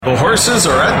The horses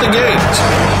are at the gate.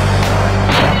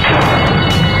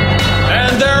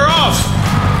 And they're off!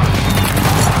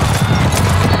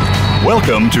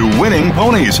 Welcome to Winning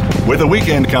Ponies. With a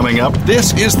weekend coming up,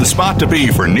 this is the spot to be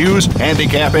for news,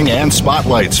 handicapping, and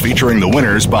spotlights featuring the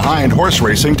winners behind horse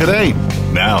racing today.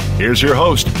 Now, here's your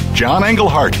host, John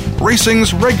Englehart,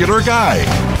 racing's regular guy.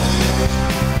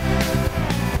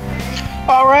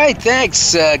 All right,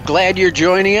 thanks. Glad you're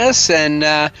joining us.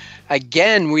 And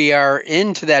again, we are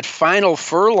into that final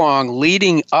furlong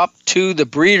leading up to the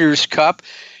Breeders' Cup.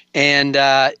 And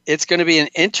it's going to be an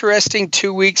interesting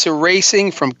 2 weeks of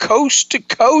racing from coast to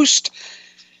coast.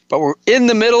 But we're in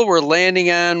the middle. We're landing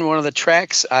on one of the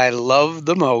tracks I love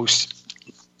the most.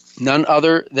 None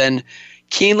other than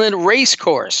Keeneland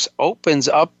Racecourse opens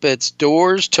up its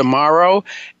doors tomorrow.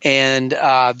 And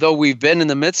though we've been in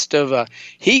the midst of a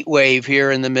heat wave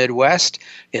here in the Midwest,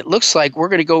 it looks like we're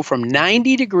going to go from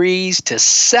 90 degrees to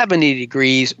 70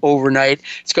 degrees overnight.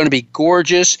 It's going to be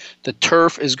gorgeous. The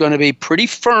turf is going to be pretty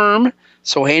firm,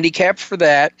 so handicap for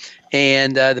that.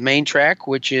 And the main track,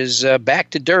 which is back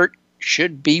to dirt,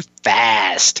 should be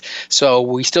fast. So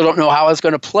we still don't know how it's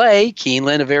going to play.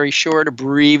 Keeneland, a very short,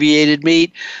 abbreviated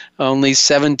meet, only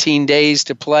 17 days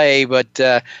to play. But,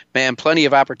 man, plenty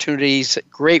of opportunities,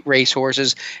 great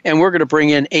racehorses. And we're going to bring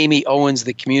in Amy Owens,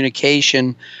 the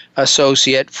communication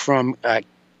associate from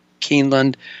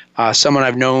Keeneland, someone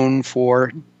I've known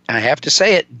for, I have to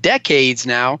say it, decades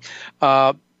now,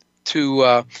 to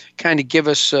kind of give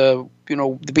us, the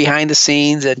behind the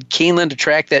scenes. And Keeneland, a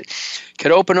track that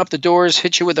could open up the doors,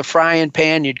 hit you with a frying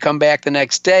pan, you'd come back the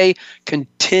next day,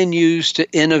 continues to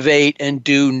innovate and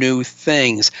do new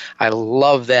things. I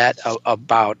love that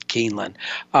about Keeneland.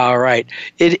 All right.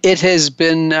 It has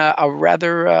been a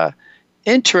rather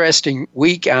interesting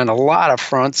week on a lot of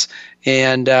fronts.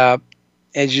 And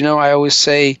as you know, I always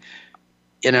say,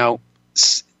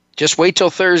 just wait till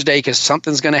Thursday because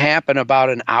something's going to happen about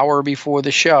an hour before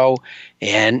the show.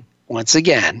 And once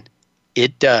again,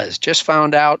 it does. Just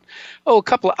found out, a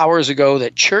couple of hours ago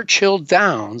that Churchill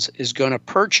Downs is going to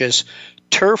purchase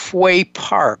Turfway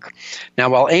Park. Now,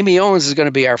 while Amy Owens is going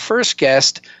to be our first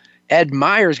guest, Ed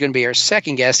Meyer is going to be our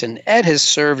second guest, and Ed has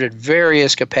served at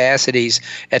various capacities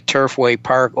at Turfway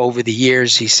Park over the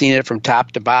years. He's seen it from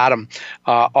top to bottom,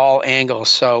 all angles.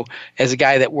 So as a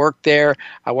guy that worked there,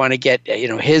 I want to get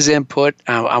his input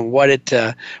on what it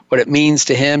means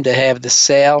to him to have the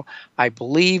sale. I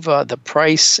believe the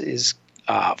price is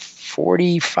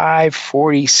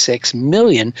 $46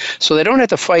 million. So they don't have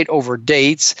to fight over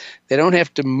dates. They don't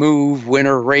have to move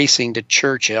winter racing to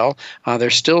Churchill.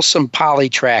 There's still some poly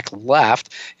track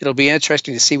left. It'll be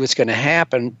interesting to see what's going to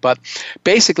happen. But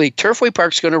basically, Turfway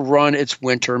Park's going to run its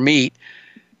winter meet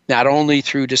not only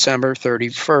through December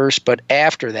 31st, but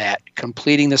after that,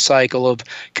 completing the cycle of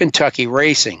Kentucky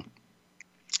racing.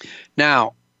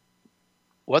 Now,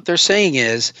 what they're saying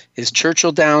is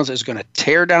Churchill Downs is going to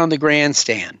tear down the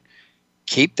grandstand,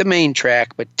 keep the main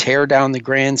track, but tear down the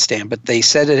grandstand. But they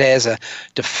said it has a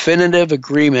definitive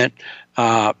agreement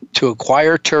to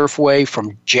acquire Turfway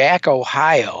from Jack,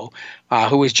 Ohio,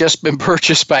 who has just been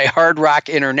purchased by Hard Rock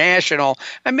International.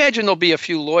 I imagine there'll be a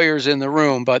few lawyers in the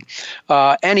room, but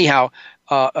anyhow,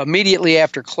 immediately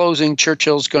after closing,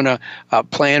 Churchill's going to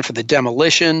plan for the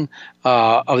demolition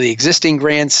of the existing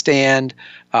grandstand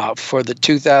for the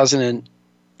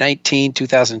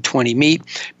 2019-2020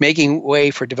 meet, making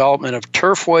way for development of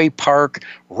Turfway Park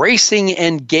Racing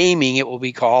and Gaming, it will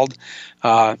be called.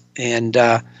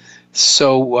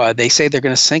 So they say they're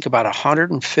going to sink about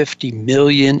 $150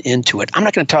 million into it. I'm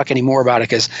not going to talk any more about it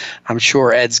because I'm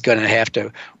sure Ed's going to have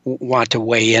to want to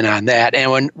weigh in on that.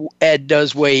 And when Ed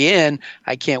does weigh in,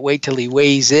 I can't wait till he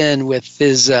weighs in with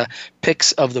his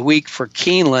picks of the week for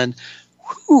Keeneland.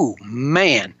 Whew,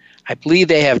 man, I believe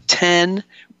they have 8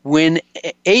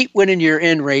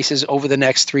 win-in-your-in races over the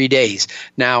next 3 days.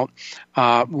 Now,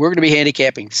 we're going to be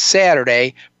handicapping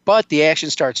Saturday, but the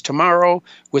action starts tomorrow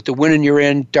with the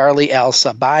win-in-your-in Darley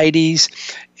Alcibiades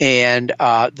and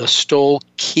the Stoll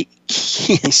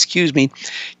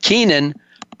Keenan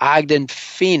Ogden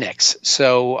Phoenix.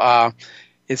 So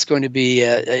it's going to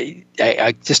be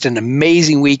just an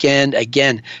amazing weekend.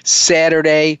 Again,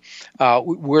 Saturday,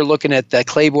 we're looking at the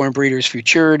Claiborne Breeders'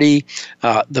 Futurity,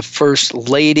 the First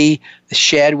Lady, the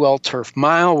Shadwell Turf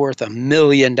Mile worth $1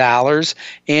 million,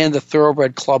 and the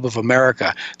Thoroughbred Club of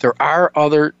America. There are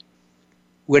other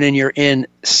win-in-your-in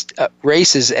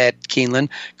races at Keeneland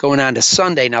going on to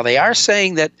Sunday. Now, they are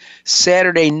saying that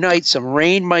Saturday night some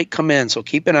rain might come in, so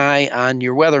keep an eye on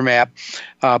your weather map.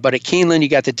 But at Keeneland, you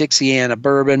got the Dixiana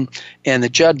Bourbon and the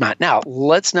Juddmonte. Now,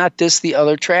 let's not diss the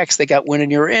other tracks. They got win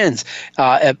in your ends.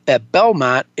 At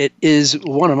Belmont, it is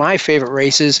one of my favorite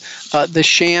races, the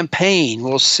Champagne.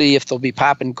 We'll see if they'll be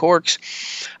popping corks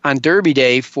on Derby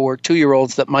Day for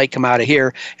 2-year-olds that might come out of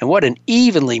here. And what an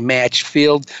evenly matched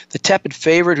field. The tepid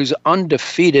favorite, who's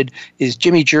undefeated, is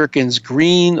Jimmy Jerkin's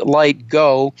Green Light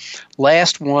Go.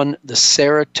 Last won the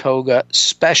Saratoga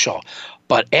Special.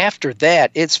 But after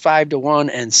that, it's 5-1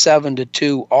 and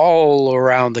 7-2 all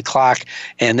around the clock,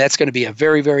 and that's going to be a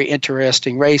very, very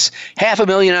interesting race.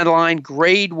 $500,000 on the line,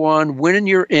 Grade 1, winning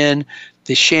you're in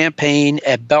the Champagne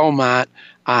at Belmont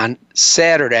on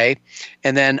Saturday.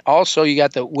 And then also you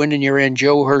got the winning you're in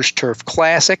Joe Hirsch Turf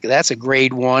Classic. That's a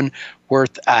Grade 1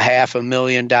 worth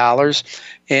 $500,000.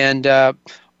 And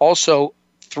also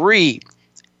 3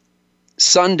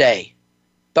 Sunday.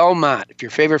 Belmont, if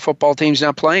your favorite football team's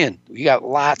not playing, you got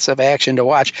lots of action to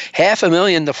watch.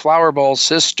 $500,000, the Flower Bowl.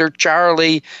 Sister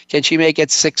Charlie, can she make it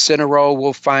 6 in a row?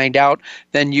 We'll find out.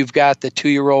 Then you've got the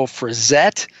 2-year-old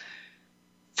Frizette,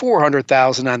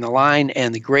 $400,000 on the line,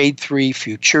 and the Grade 3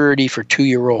 Futurity for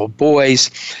 2-year-old boys.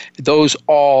 Those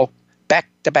all back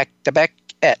to back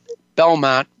at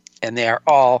Belmont, and they are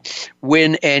all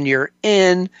win and you're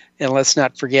in. And let's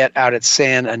not forget out at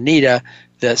Santa Anita,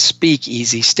 the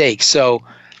Speakeasy Stakes. So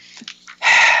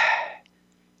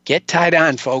get tied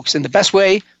on, folks. And the best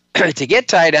way to get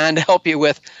tied on to help you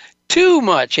with too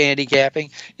much handicapping,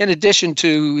 in addition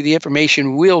to the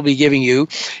information we'll be giving you,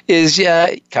 is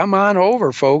come on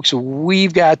over, folks.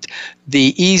 We've got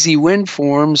the easy win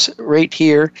forms right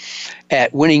here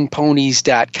at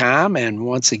winningponies.com. And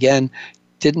once again,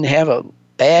 didn't have a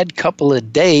bad couple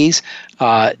of days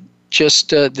just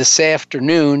this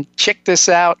afternoon. Check this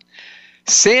out.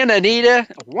 Santa Anita,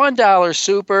 $1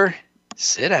 super,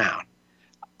 sit down,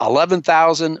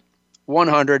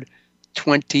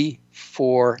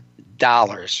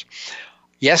 $11,124.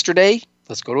 Yesterday,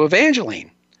 let's go to Evangeline.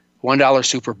 $1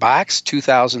 super box,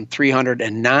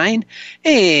 $2,309.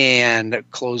 And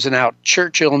closing out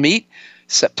Churchill Meet,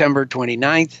 September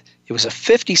 29th. It was a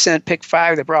 50-cent pick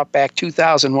 5 that brought back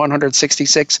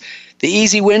 $2,166. The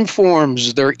easy win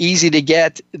forms, they're easy to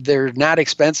get, they're not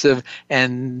expensive,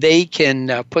 and they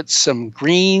can put some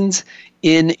greens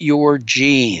in your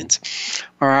jeans.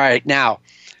 All right, now,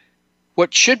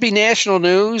 what should be national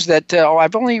news that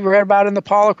I've only read about in the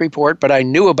Pollock Report, but I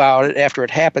knew about it after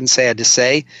it happened, sad to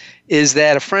say, is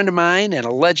that a friend of mine and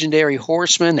a legendary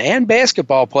horseman and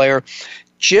basketball player,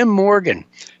 Jim Morgan,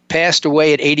 passed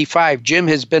away at 85. Jim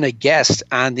has been a guest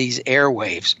on these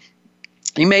airwaves.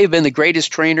 He may have been the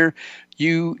greatest trainer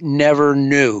you never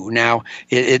knew. Now,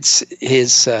 it's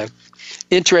his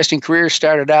interesting career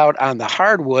started out on the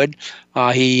hardwood.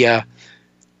 He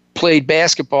played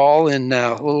basketball in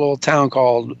a little old town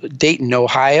called Dayton,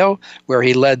 Ohio, where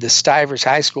he led the Stivers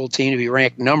High School team to be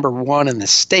ranked number 1 in the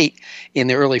state in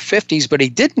the early 50s. But he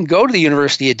didn't go to the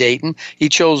University of Dayton. He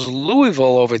chose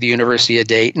Louisville over the University of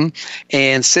Dayton.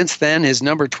 And since then, his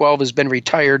number 12 has been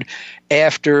retired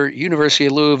after University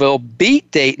of Louisville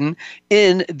beat Dayton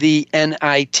in the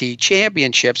NIT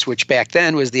championships, which back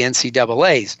then was the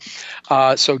NCAAs.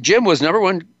 So Jim was number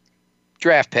 1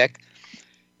 draft pick,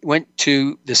 went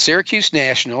to the Syracuse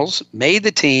Nationals, made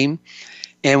the team,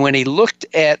 and when he looked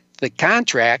at the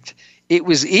contract, it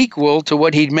was equal to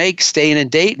what he'd make staying in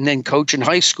Dayton and coaching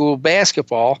high school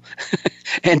basketball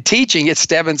and teaching at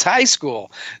Stebbins High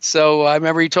School. So I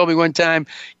remember he told me one time,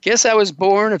 guess I was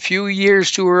born a few years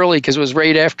too early, because it was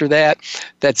right after that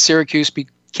Syracuse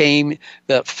became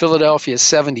the Philadelphia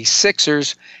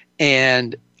 76ers,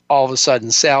 and all of a sudden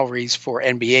salaries for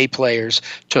NBA players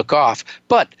took off.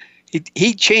 But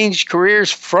he changed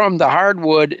careers from the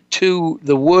hardwood to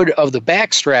the wood of the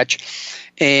backstretch.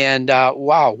 And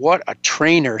wow, what a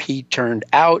trainer he turned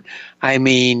out. I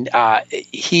mean,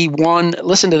 he won,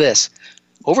 listen to this,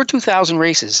 over 2,000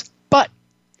 races, but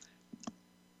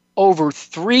over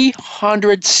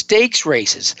 300 stakes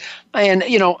races. And,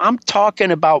 you know, I'm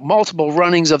talking about multiple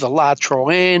runnings of the La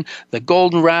Troyenne, the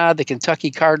Goldenrod, the Kentucky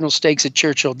Cardinal Stakes at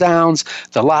Churchill Downs,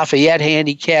 the Lafayette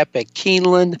Handicap at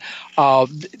Keeneland, I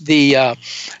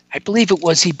believe it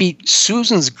was he beat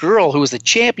Susan's Girl, who was the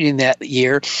champion that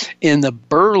year, in the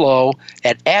Burlow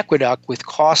at Aqueduct with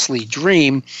Costly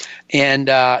Dream. And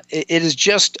it is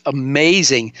just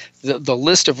amazing, the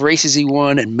list of races he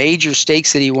won and major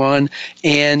stakes that he won.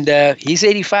 And he's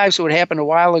 85, so it happened a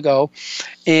while ago.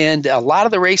 And a lot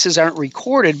of the races aren't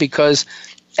recorded because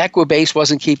Equibase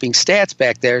wasn't keeping stats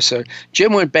back there, so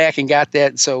Jim went back and got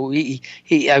that. So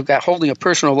I've got holding a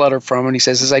personal letter from him. He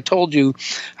says, as I told you,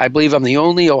 I believe I'm the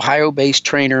only Ohio-based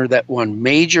trainer that won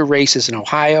major races in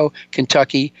Ohio,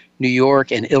 Kentucky, New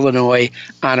York, and Illinois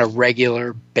on a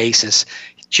regular basis.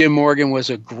 Jim Morgan was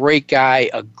a great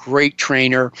guy, a great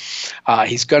trainer.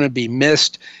 He's going to be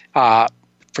missed.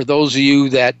 For those of you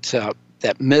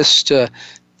that missed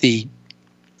the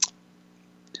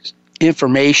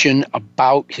information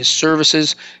about his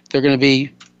services, they're going to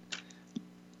be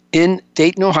in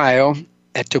Dayton, Ohio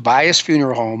at Tobias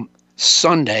Funeral Home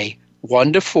Sunday,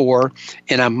 1 to 4,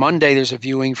 and on Monday there's a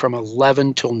viewing from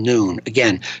 11 till noon.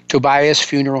 Again, Tobias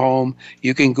Funeral Home,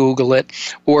 you can Google it,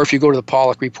 or if you go to the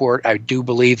Pollock Report, I do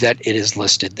believe that it is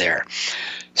listed there.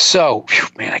 So,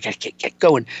 man, I got to get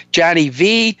going. Johnny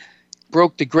V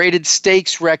broke the graded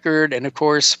stakes record, and of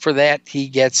course, for that, he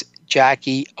gets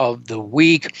Jockey of the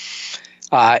Week.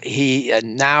 He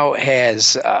now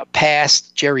has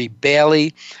passed Jerry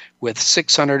Bailey with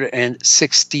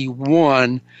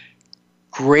 661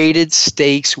 graded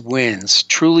stakes wins.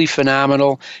 Truly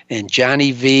phenomenal. And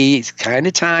Johnny V is kind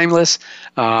of timeless.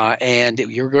 And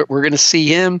we're going to see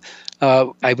him,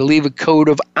 I believe, a code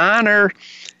of honor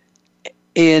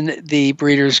in the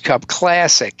Breeders' Cup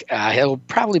Classic. He'll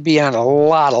probably be on a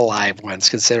lot of live ones,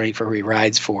 considering for who he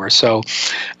rides for. So,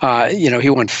 he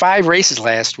won 5 races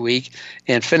last week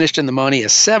and finished in the money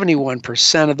at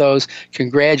 71% of those.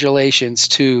 Congratulations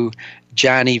to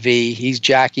Johnny V. He's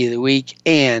Jockey of the Week,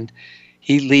 and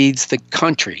he leads the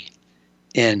country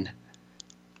in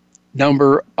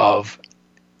number of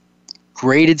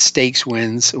graded stakes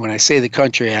wins. When I say the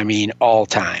country, I mean all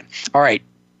time. All right.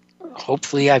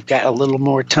 Hopefully I've got a little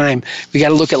more time. We got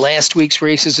to look at last week's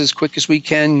races as quick as we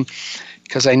can,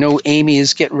 because I know Amy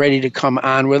is getting ready to come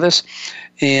on with us.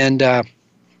 And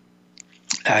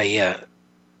I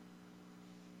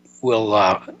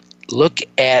will look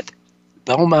at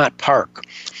Belmont Park.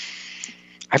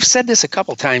 I've said this a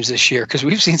couple times this year because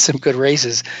we've seen some good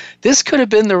races. This could have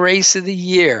been the race of the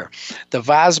year. The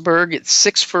Vosburg at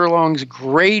 6 furlongs,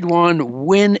 Grade 1,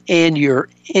 win and you're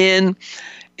in.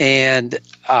 And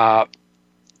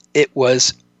it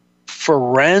was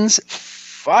Ferenz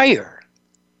Fire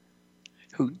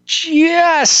who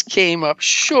just came up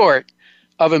short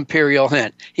of Imperial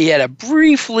Hint. He had a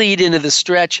brief lead into the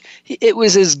stretch. It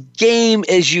was as game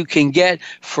as you can get.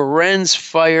 Ferenz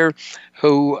Fire,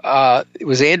 who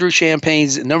was Andrew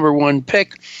Champagne's #1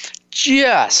 pick,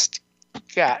 just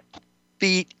got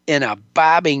beat in a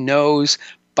bobbing nose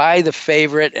by the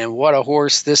favorite, and what a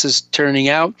horse this is turning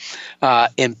out.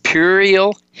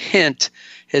 Imperial Hint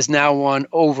has now won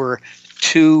over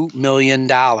 $2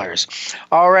 million.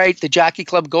 All right, the Jockey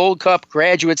Club Gold Cup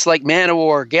graduates like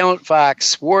Manowar, Gallant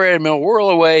Fox, War Animal,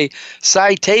 Whirlaway,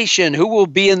 Citation. Who will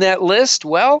be in that list?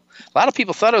 Well, a lot of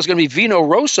people thought it was going to be Vino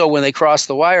Rosso when they crossed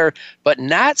the wire, but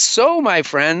not so, my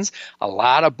friends. A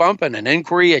lot of bumping, an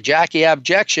inquiry, a jockey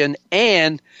objection,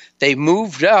 and they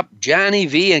moved up Johnny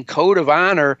V and Code of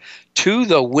Honor to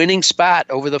the winning spot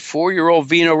over the 4-year-old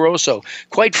Vino Rosso.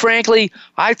 Quite frankly,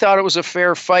 I thought it was a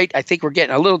fair fight. I think we're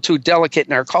getting a little too delicate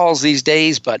in our calls these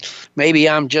days, but maybe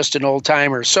I'm just an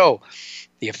old-timer. So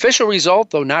the official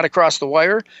result, though not across the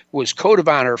wire, was Code of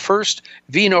Honor first,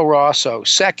 Vino Rosso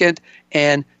second,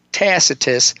 and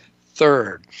Tacitus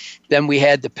third. Then we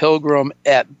had the Pilgrim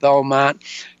at Belmont,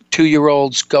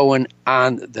 2-year-olds going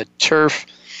on the turf,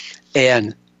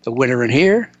 and the winner in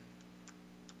here,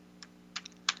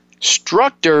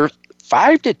 Structor,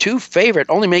 5-2 favorite,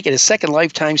 only making a second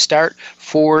lifetime start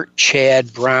for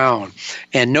Chad Brown.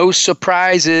 And no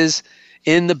surprises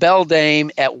in the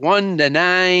Beldame at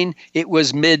 1-9. It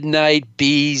was Midnight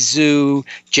Bizou.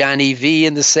 Johnny V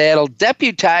in the saddle,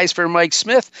 deputized for Mike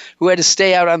Smith, who had to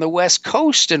stay out on the West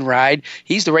Coast and ride.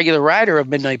 He's the regular rider of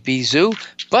Midnight Bizou,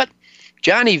 but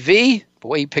Johnny V,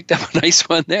 boy, he picked up a nice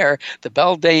one there. The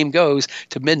Beldame goes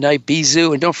to Midnight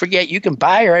Bizou. And don't forget, you can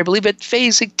buy her, I believe, at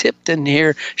Fasig-Tipton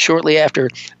here shortly after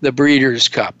the Breeders'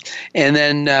 Cup. And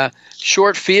then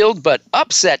short field, but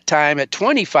upset time at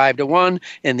 25-1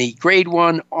 in the Grade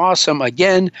 1 Awesome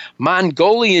again.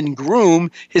 Mongolian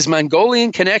Groom. His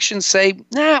Mongolian connections say,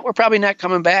 we're probably not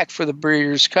coming back for the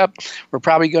Breeders' Cup. We're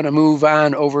probably going to move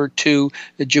on over to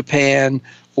Japan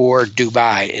or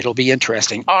Dubai. It'll be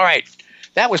interesting. All right.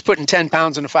 That was putting 10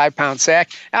 pounds in a 5-pound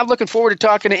sack. I'm looking forward to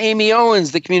talking to Amy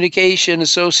Owens, the communication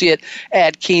associate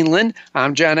at Keeneland.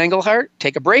 I'm John Englehart.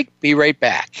 Take a break. Be right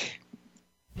back.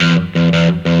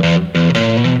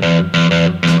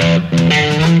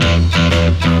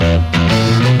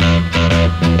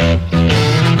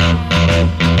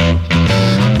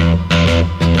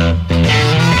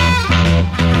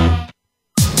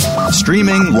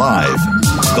 Streaming live.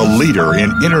 The leader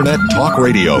in Internet talk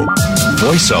radio.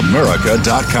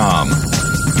 VoiceAmerica.com.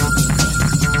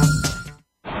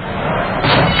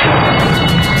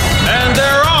 And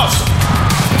they're off!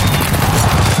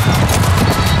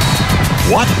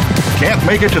 What? Can't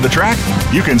make it to the track?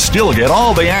 You can still get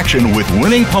all the action with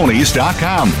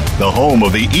winningponies.com, the home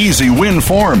of the easy win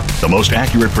form, the most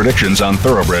accurate predictions on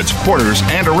thoroughbreds, quarters,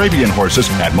 and Arabian horses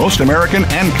at most American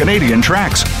and Canadian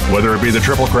tracks. Whether it be the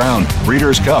Triple Crown,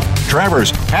 Breeders' Cup, Travers,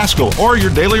 Haskell, or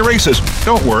your daily races,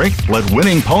 don't worry, let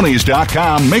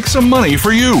winningponies.com make some money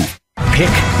for you.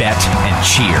 Pick, bet, and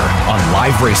cheer on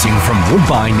live racing from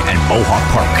Woodbine and Mohawk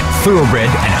Park. Thoroughbred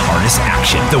and harness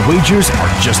action. The wagers are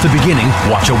just the beginning.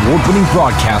 Watch award-winning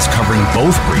broadcasts covering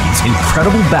both breeds,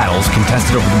 incredible battles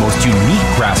contested over the most unique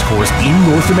grass course in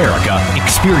North America.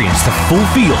 Experience the full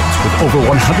fields with over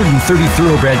 130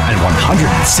 thoroughbred and 160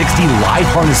 live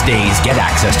harness days. Get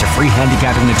access to free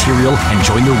handicapping material and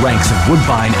join the ranks of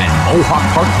Woodbine and Mohawk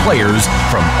Park players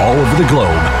from all over the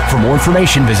globe. For more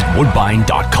information, visit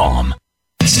woodbine.com.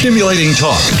 Stimulating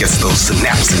talk gets those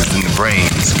synapses in the brain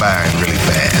firing really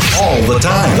fast. all the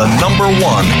time. The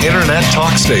 #1 Internet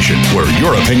talk station where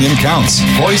your opinion counts.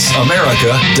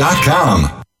 VoiceAmerica.com.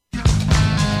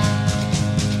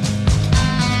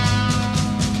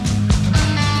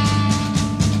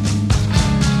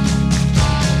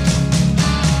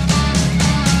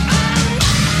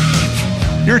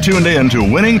 You're tuned in to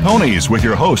Winning Ponies with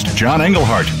your host, John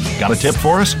Englehart. Got a tip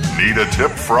for us? Need a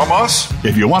tip from us?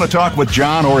 If you want to talk with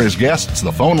John or his guests,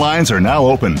 the phone lines are now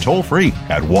open toll-free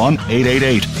at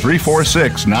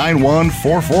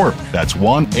 1-888-346-9144. That's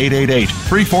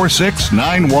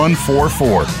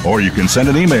 1-888-346-9144. Or you can send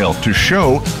an email to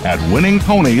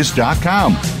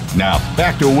show@winningponies.com. Now,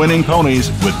 back to Winning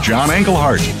Ponies with John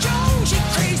Englehart.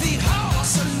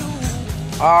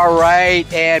 All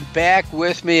right, and back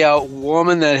with me, a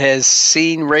woman that has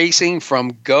seen racing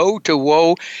from go to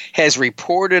woe, has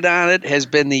reported on it, has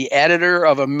been the editor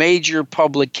of a major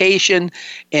publication,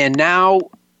 and now,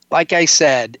 like I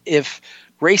said, if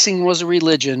racing was a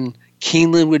religion,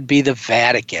 Keeneland would be the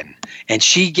Vatican, and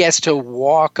she gets to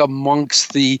walk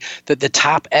amongst the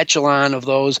top echelon of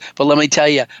those. But let me tell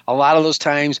you, a lot of those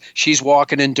times she's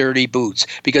walking in dirty boots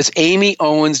because Amy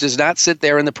Owens does not sit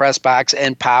there in the press box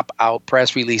and pop out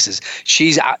press releases.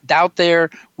 She's out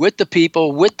there with the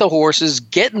people, with the horses,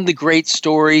 getting the great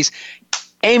stories.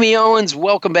 Amy Owens,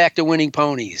 welcome back to Winning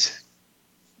Ponies.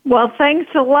 Well,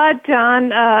 thanks a lot,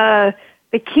 John.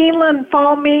 The Keeneland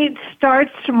Fall Meet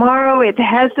starts tomorrow. It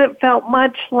hasn't felt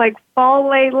much like fall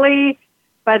lately,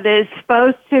 but it's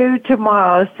supposed to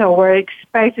tomorrow. So we're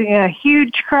expecting a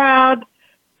huge crowd,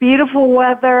 beautiful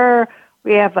weather.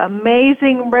 We have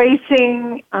amazing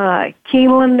racing.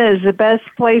 Keeneland is the best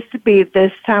place to be at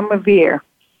this time of year.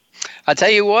 I'll tell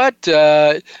you what,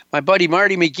 my buddy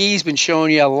Marty McGee's been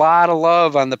showing you a lot of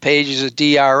love on the pages of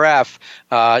DRF,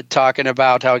 talking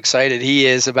about how excited he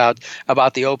is about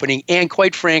the opening. And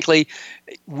quite frankly,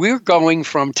 we're going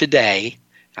from today,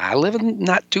 I live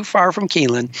not too far from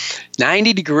Keeneland,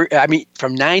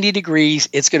 from 90 degrees,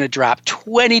 it's going to drop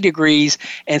 20 degrees,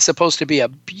 and it's supposed to be a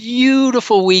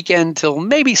beautiful weekend till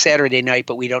maybe Saturday night,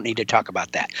 but we don't need to talk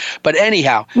about that. But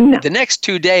anyhow, The next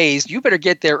 2 days, you better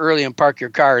get there early and park your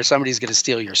car or somebody's going to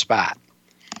steal your spot.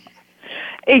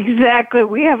 Exactly.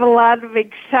 We have a lot of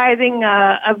exciting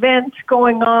events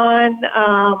going on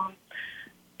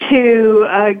to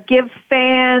give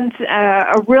fans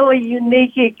a really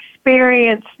unique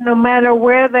experience no matter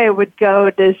where they would go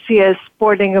to see a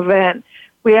sporting event.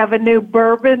 We have a new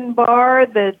bourbon bar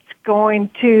that's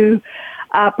going to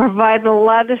provide a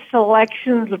lot of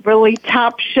selections of really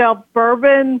top-shelf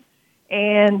bourbon,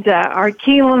 and our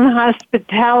Keeneland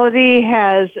hospitality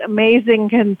has amazing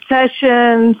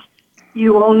concessions.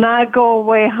 You will not go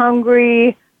away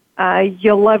hungry.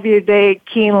 You'll love your day at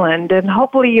Keeneland, and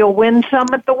hopefully you'll win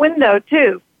some at the window,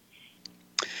 too.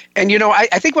 And, I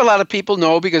think what a lot of people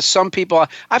know, because some people,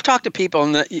 I've talked to people,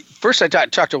 and first I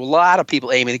talked to a lot of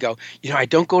people, Amy, they go, I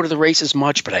don't go to the races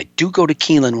much, but I do go to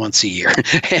Keeneland once a year.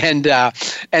 and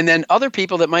then other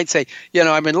people that might say,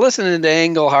 I've been listening to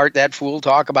Englehart, that fool,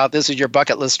 talk about this is your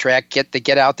bucket list track,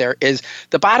 get out there. Is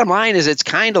the bottom line is it's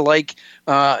kind of like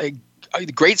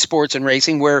great sports and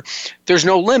racing where there's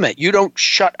no limit. You don't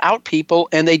shut out people,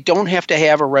 and they don't have to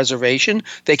have a reservation.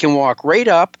 They can walk right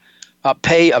up,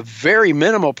 pay a very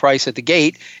minimal price at the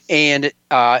gate, and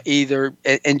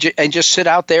just sit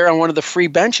out there on one of the free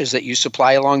benches that you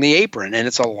supply along the apron, and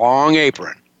it's a long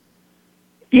apron.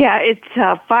 Yeah, it's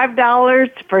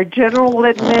 $5 for general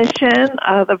admission.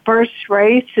 The first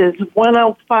race is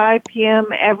 1:05 p.m.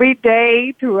 every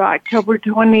day through October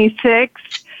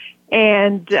 26th.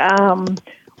 And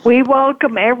we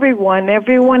welcome everyone.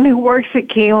 Everyone who works at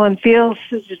Keeneland feels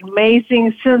such an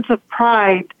amazing sense of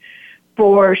pride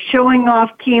for showing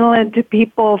off Keeneland to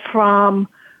people from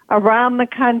around the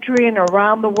country and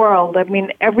around the world. I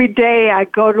mean, every day I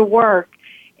go to work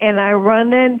and I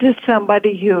run into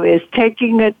somebody who is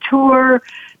taking a tour.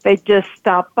 They just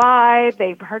stopped by.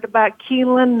 They've heard about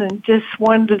Keeneland and just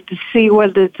wanted to see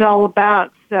what it's all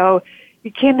about. So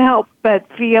you can't help but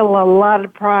feel a lot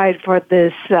of pride for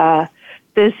this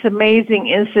amazing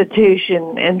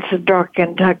institution in Cedar,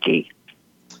 Kentucky.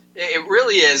 It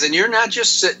really is, and you're not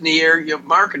just sitting here, you're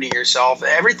marketing yourself.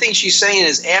 Everything she's saying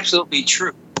is absolutely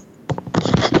true.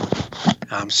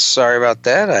 I'm sorry about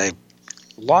that. I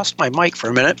lost my mic for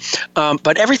a minute.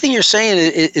 But everything you're saying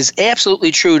is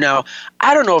absolutely true. Now,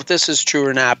 I don't know if this is true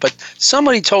or not, but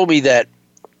somebody told me that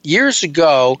years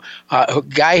ago, a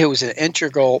guy who was an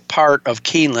integral part of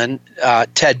Keeneland,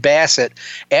 Ted Bassett,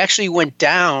 actually went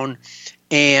down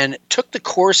and took the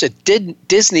course at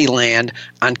Disneyland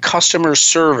on customer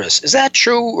service. Is that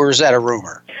true, or is that a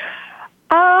rumor?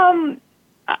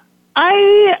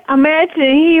 I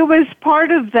imagine he was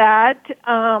part of that.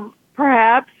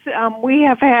 Perhaps we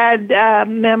have had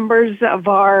members of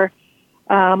our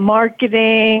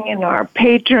marketing and our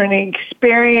patron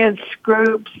experience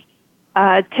groups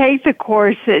take the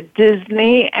course at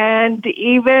Disney and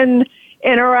even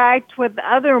interact with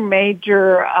other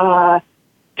major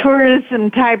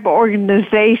tourism-type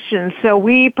organizations. So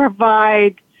we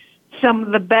provide some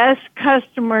of the best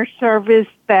customer service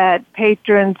that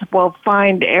patrons will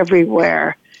find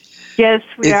everywhere. Yes,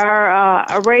 we are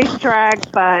a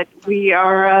racetrack, but we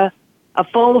are a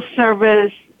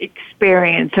full-service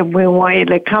experience, and we want you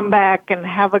to come back and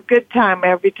have a good time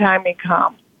every time you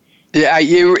come. Yeah,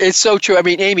 it's so true. I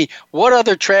mean, Amy, what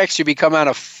other tracks do you become on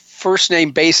a first name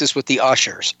basis with the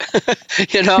ushers?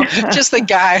 Just the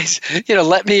guys,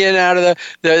 let me in out of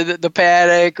the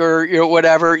paddock or,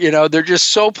 whatever, they're just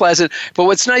so pleasant. But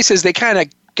what's nice is they kind of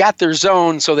got their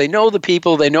zone, so they know the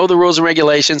people, they know the rules and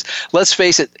regulations. Let's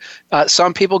face it,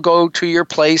 some people go to your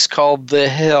place called The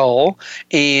Hill,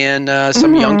 and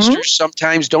some youngsters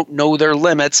sometimes don't know their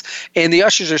limits, and the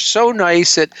ushers are so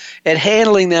nice at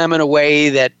handling them in a way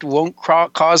that won't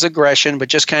cause aggression, but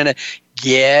just kind of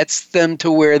gets them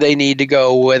to where they need to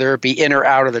go, whether it be in or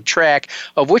out of the track,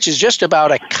 of which is just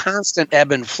about a constant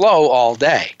ebb and flow all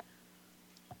day.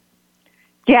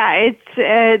 Yeah,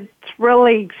 it's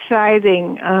really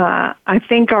exciting. I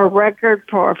think our record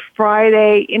for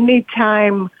Friday,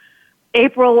 anytime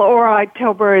April or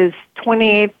October, is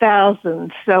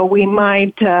 28,000. So we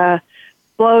might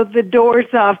blow the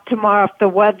doors off tomorrow if the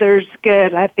weather's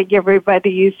good. I think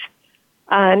everybody's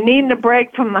needing a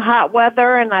break from the hot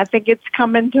weather, and I think it's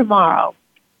coming tomorrow.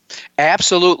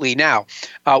 Absolutely. Now,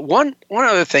 one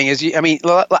other thing is,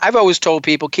 I've always told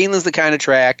people Keeneland's the kind of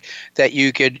track that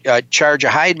you could charge a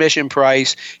high admission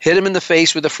price, hit them in the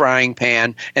face with a frying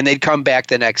pan, and they'd come back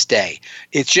the next day.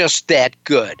 It's just that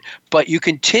good. But you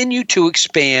continue to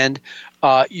expand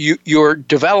your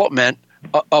development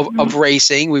of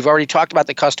racing. We've already talked about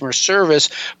the customer service,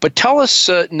 but tell us,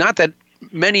 not that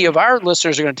many of our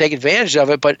listeners are going to take advantage of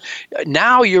it, but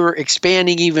now you're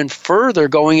expanding even further,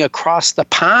 going across the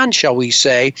pond, shall we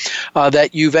say,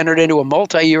 that you've entered into a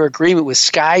multi-year agreement with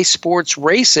Sky Sports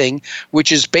Racing,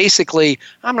 which is basically,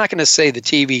 I'm not going to say the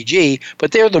TVG,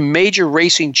 but they're the major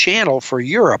racing channel for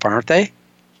Europe, aren't they?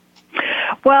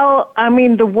 Well,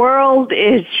 the world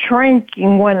is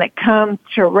shrinking when it comes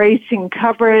to racing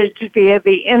coverage via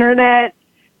the internet,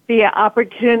 via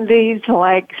opportunities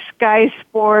like Sky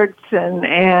Sports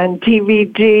and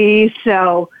TVG.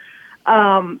 So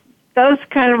those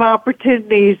kind of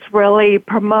opportunities really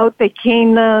promote the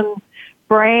Keeneland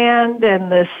brand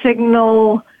and the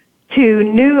signal to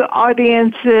new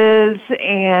audiences,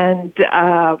 and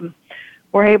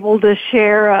we're able to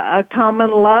share a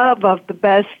common love of the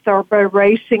best thoroughbred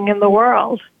racing in the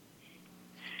world.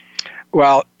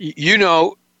 Well, you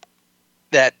know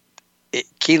that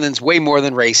Keeneland's way more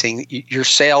than racing. Your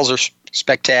sales are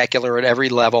spectacular at every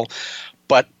level,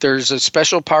 but there's a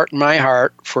special part in my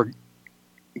heart for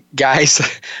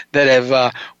guys that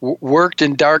have worked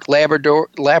in dark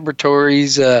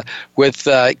laboratories with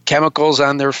chemicals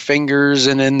on their fingers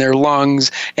and in their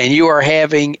lungs, and you are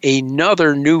having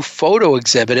another new photo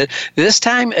exhibited. This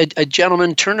time, a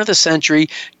gentleman, turn of the century,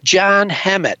 John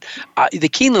Hemmett. The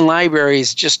Keeneland Library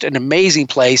is just an amazing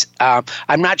place.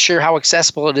 I'm not sure how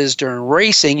accessible it is during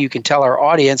racing. You can tell our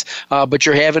audience, but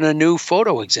you're having a new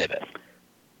photo exhibit.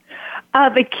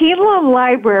 The Keeneland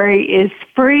Library is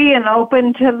free and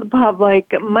open to the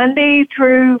public Monday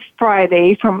through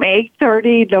Friday from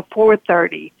 8:30 to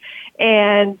 4:30.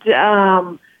 And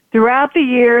throughout the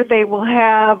year, they will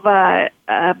have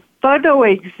photo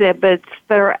exhibits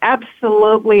that are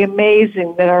absolutely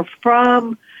amazing, that are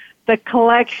from the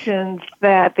collections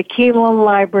that the Keeneland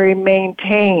Library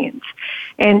maintains.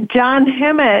 And John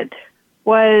Hemmett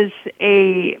was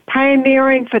a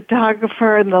pioneering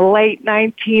photographer in the late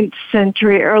 19th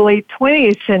century, early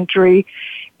 20th century,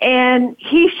 and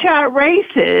he shot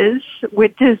races,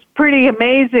 which is pretty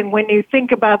amazing when you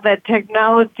think about that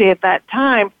technology at that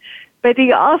time. But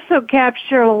he also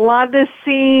captured a lot of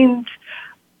scenes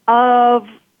of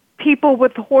people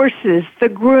with horses, the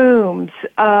grooms,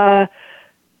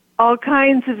 all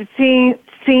kinds of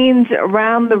scenes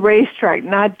around the racetrack,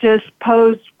 not just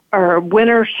post or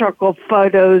winner's circle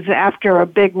photos after a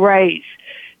big race.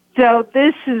 So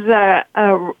this is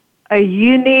a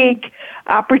unique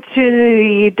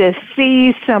opportunity to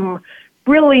see some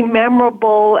really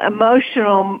memorable,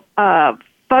 emotional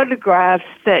photographs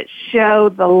that show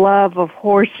the love of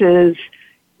horses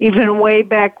even way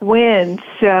back when.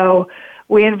 So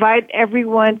we invite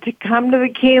everyone to come to the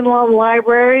Keeneland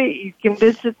Library. You can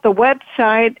visit the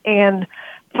website and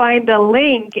find a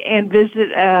link and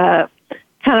visit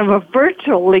kind of a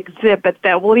virtual exhibit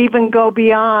that will even go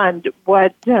beyond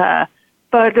what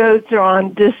photos are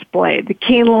on display. The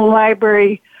Keeneland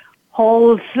Library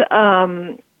holds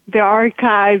the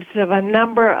archives of a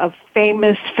number of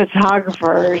famous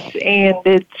photographers, and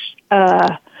it's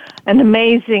an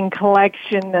amazing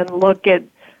collection and look at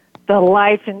the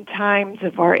life and times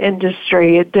of our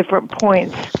industry at different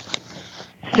points.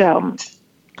 So,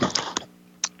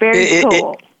 very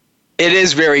cool. It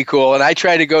is very cool, and I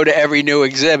try to go to every new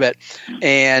exhibit,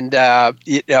 and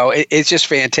it's just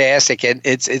fantastic, and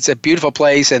it's a beautiful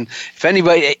place. And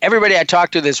if everybody I talk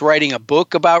to that's writing a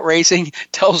book about racing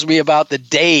tells me about the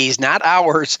days, not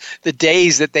hours, the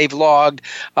days that they've logged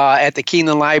at the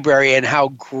Keeneland Library, and how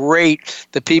great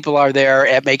the people are there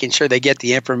at making sure they get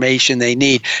the information they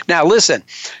need. Now, listen,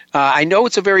 I know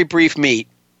it's a very brief meet,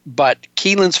 but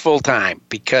Keeneland's full-time,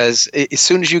 because as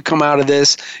soon as you come out of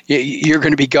this, you're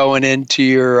going to be going into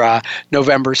your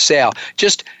November sale.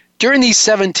 Just during these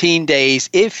 17 days,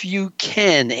 if you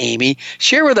can, Amy,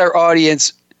 share with our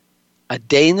audience a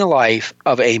day in the life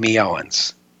of Amy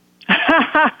Owens.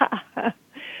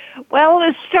 Well,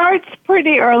 it starts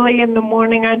pretty early in the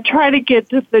morning. I try to get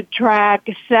to the track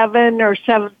 7 or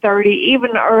 7:30,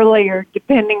 even earlier,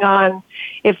 depending on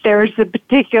if there's a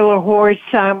particular horse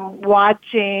I'm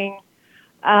watching.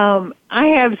 I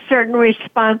have certain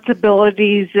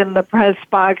responsibilities in the press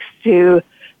box to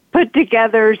put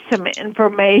together some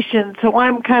information, so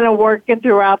I'm kind of working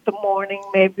throughout the morning,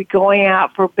 maybe going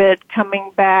out for a bit,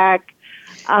 coming back.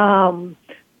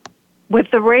 With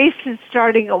the races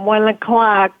starting at 1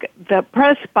 o'clock, the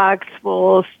press box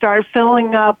will start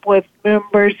filling up with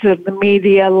members of the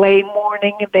media late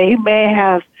morning. They may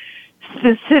have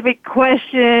specific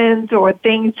questions or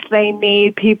things they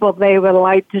need, people they would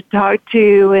like to talk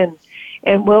to,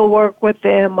 and we'll work with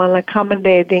them on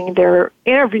accommodating their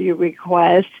interview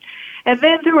requests. And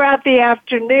then throughout the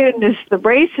afternoon, as the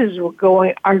races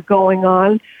are going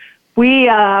on, we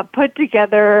put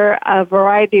together a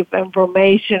variety of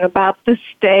information about the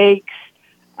stakes.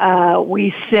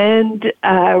 We send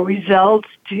results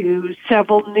to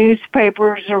several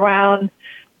newspapers around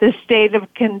the state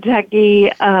of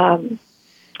Kentucky,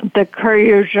 the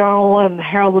Courier-Journal and the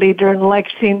Herald-Leader in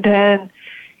Lexington.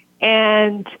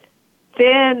 And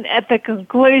then at the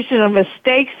conclusion of a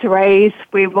stakes race,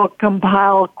 we will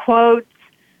compile quotes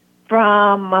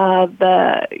from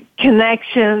the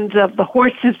connections of the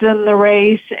horses in the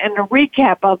race and a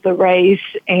recap of the race,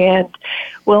 and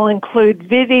we'll include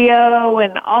video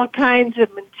and all kinds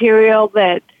of material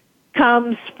that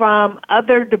comes from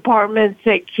other departments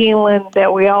at Keeneland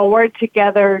that we all work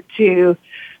together to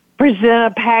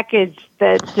present a package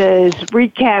that is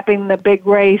recapping the big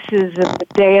races and the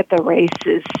day at the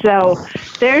races. So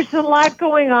there's a lot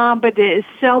going on, but it is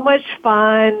so much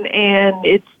fun, and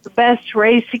it's the best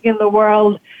racing in the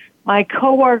world. My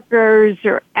coworkers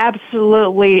are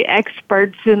absolutely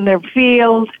experts in their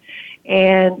field,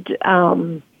 and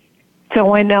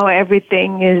so I know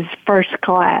everything is first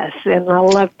class, and I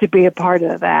love to be a part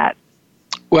of that.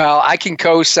 Well, I can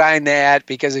co-sign that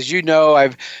because, as you know,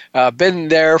 I've been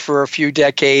there for a few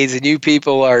decades, and you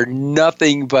people are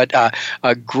nothing but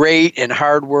great and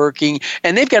hardworking.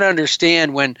 And they've got to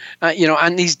understand when,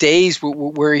 on these days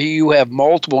where you have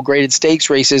multiple graded stakes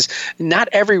races, not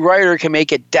every rider can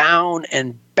make it down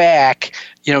and back,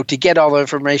 to get all the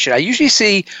information. I usually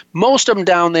see most of them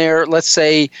down there. Let's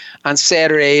say on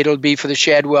Saturday, it'll be for the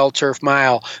Shadwell Turf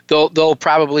Mile. They'll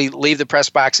probably leave the press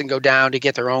box and go down to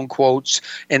get their own quotes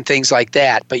and things like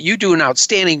that. But you do an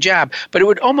outstanding job. But it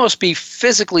would almost be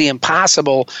physically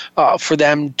impossible for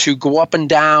them to go up and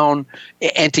down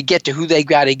and to get to who they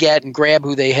got to get and grab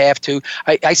who they have to.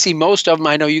 I see most of them.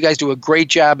 I know you guys do a great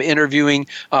job interviewing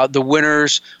the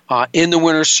winners in the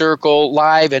winner's circle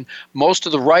live, and most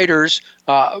of the writers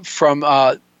from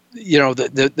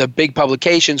the big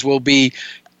publications will be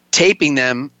taping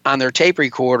them on their tape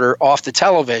recorder off the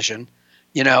television,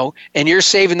 and you're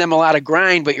saving them a lot of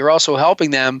grind, but you're also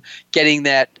helping them getting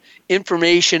that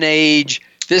information age,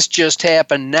 this just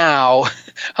happened now,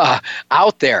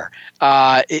 out there.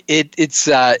 It's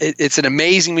an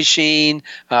amazing machine.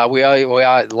 A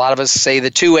lot of us say the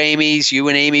two Amy's, you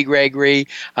and Amy Gregory.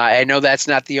 I know that's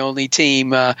not the only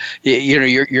team.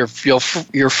 You're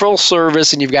full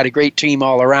service and you've got a great team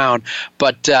all around.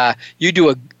 But you do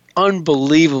a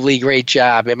unbelievably great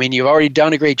job. I mean, you've already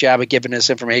done a great job of giving us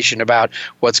information about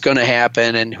what's going to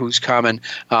happen and who's coming.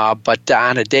 But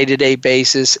on a day-to-day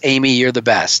basis, Amy, you're the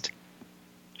best.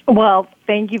 Well,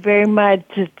 thank you very much.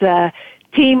 It's a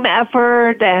team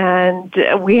effort, and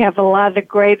we have a lot of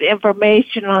great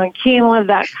information on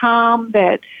Keeneland.com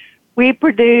that we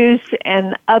produce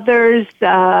and others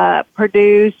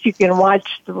produce. You can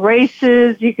watch the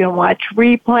races. You can watch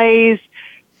replays,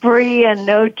 free and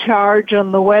no charge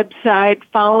on the website.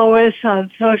 Follow us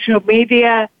on social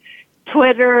media,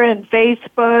 Twitter and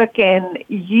Facebook, and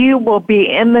you will be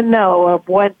in the know of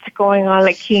what's going on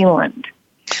at Keeneland.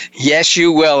 Yes,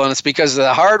 you will, and it's because of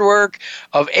the hard work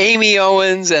of Amy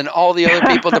Owens and all the other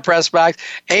people in the press box.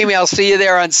 Amy, I'll see you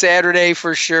there on Saturday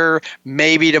for sure,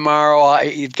 maybe tomorrow.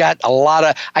 I got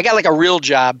like a real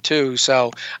job too,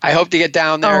 so I hope to get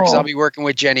down there because I'll be working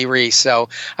with Jenny Reese. So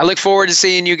I look forward to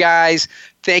seeing you guys.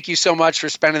 Thank you so much for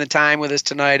spending the time with us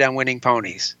tonight on Winning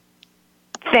Ponies.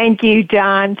 Thank you,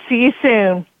 John. See you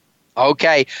soon.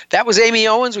 Okay, that was Amy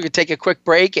Owens. We could take a quick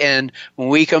break, and when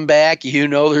we come back,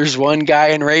 there's one guy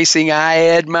in racing I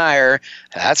admire.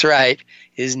 That's right.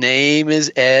 His name is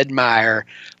Ed Meyer.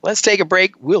 Let's take a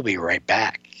break. We'll be right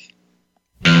back.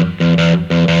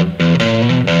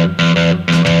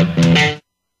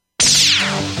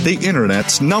 The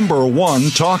Internet's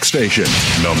 #1 talk station.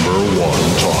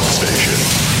 #1 talk station.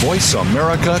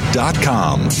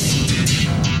 VoiceAmerica.com.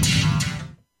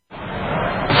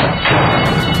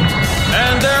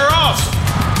 And they're off!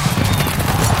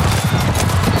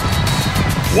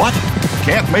 What?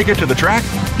 Can't make it to the track?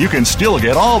 You can still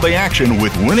get all the action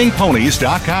with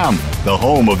winningponies.com, the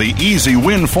home of the easy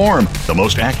win form, the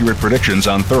most accurate predictions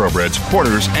on thoroughbreds,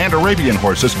 quarters, and Arabian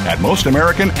horses at most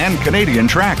American and Canadian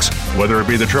tracks. Whether it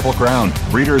be the Triple Crown,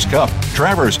 Breeders' Cup,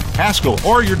 Travers, Haskell,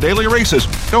 or your daily races,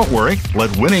 don't worry, let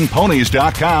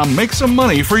winningponies.com make some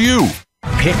money for you.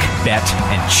 Pick, bet,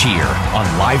 and cheer on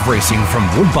live racing from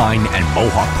Woodbine and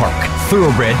Mohawk Park.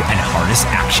 Thoroughbred and harness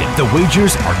action. The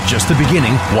wagers are just the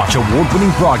beginning. Watch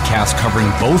award-winning broadcasts covering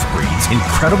both breeds.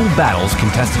 Incredible battles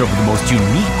contested over the most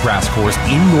unique grass course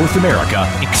in North America.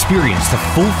 Experience the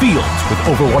full fields with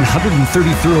over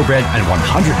 130 thoroughbred and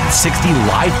 160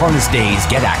 live harness days.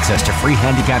 Get access to free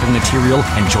handicapping material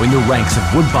and join the ranks of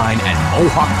Woodbine and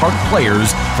Mohawk Park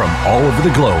players from all over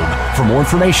the globe. For more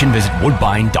information, visit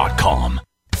woodbine.com.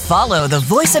 Follow the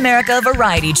Voice America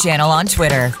Variety channel on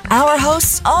Twitter. Our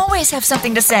hosts always have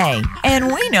something to say,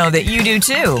 and we know that you do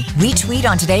too. We tweet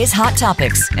on today's hot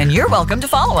topics, and you're welcome to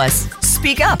follow us.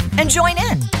 Speak up and join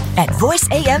in at Voice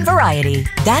AM Variety.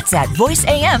 That's at Voice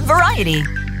AM Variety.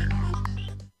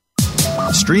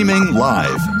 Streaming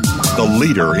live, the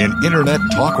leader in Internet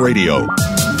talk radio,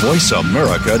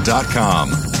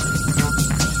 VoiceAmerica.com.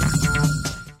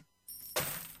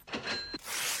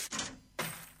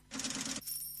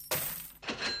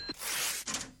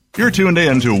 You're tuned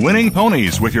in to Winning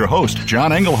Ponies with your host,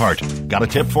 John Englehart. Got a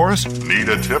tip for us? Need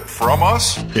a tip from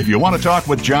us? If you want to talk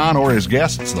with John or his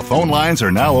guests, the phone lines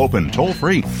are now open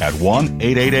toll-free at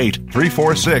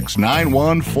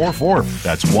 1-888-346-9144.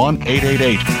 That's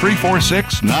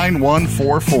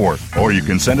 1-888-346-9144. Or you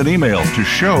can send an email to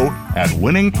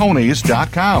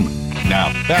show@winningponies.com.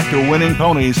 Now, back to Winning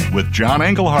Ponies with John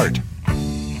Englehart.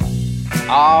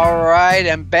 All right,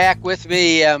 and back with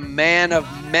me, a man of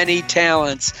many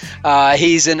talents.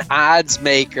 He's an odds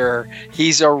maker.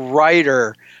 He's a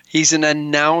writer. He's an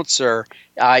announcer.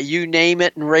 You name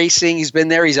it in racing, he's been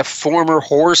there. He's a former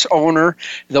horse owner,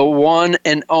 the one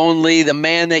and only, the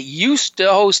man that used to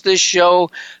host this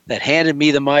show that handed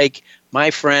me the mic,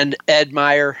 my friend Ed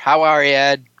Meyer. How are you,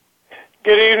 Ed?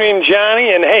 Good evening,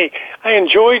 Johnny. And hey, I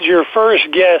enjoyed your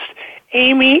first guest,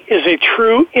 Amy is a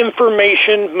true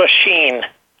information machine.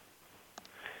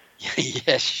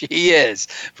 Yes, she is.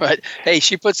 But, hey,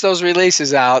 she puts those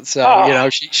releases out, so,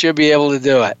 she'll be able to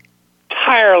do it.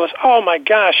 Tireless. Oh, my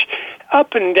gosh.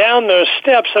 Up and down those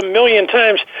steps 1,000,000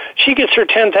 times. She gets her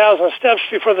 10,000 steps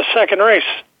before the second race.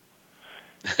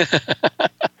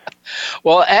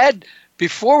 Well, Ed,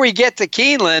 before we get to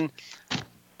Keeneland,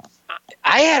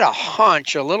 I had a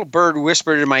hunch, a little bird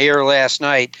whispered in my ear last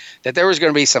night, that there was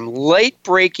going to be some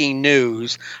late-breaking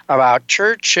news about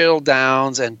Churchill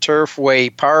Downs and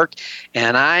Turfway Park,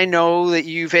 and I know that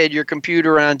you've had your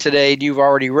computer on today and you've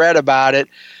already read about it.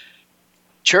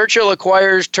 Churchill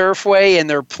acquires Turfway and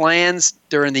their plans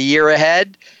during the year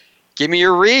ahead. Give me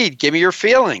your read. Give me your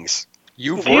feelings.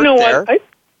 You've worked there. What?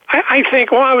 I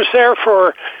think, I was there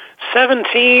for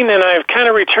 17, and I've kind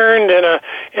of returned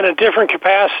in a different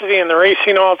capacity in the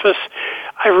racing office.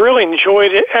 I really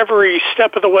enjoyed it every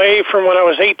step of the way from when I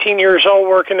was 18 years old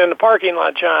working in the parking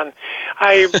lot, John.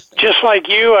 I just like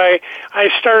you, I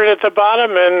started at the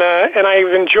bottom, and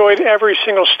I've enjoyed every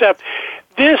single step.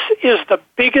 This is the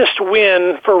biggest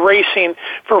win for racing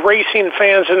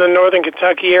fans in the Northern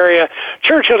Kentucky area.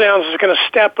 Churchill Downs is going to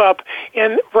step up,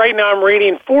 and right now I'm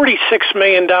reading $46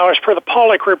 million per the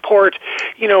Pollock report,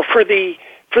 for the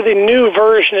new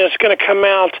version that's going to come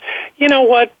out. You know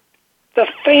what? The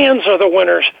fans are the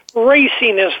winners.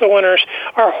 Racing is the winners.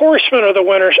 Our horsemen are the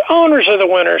winners. Owners are the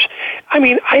winners. I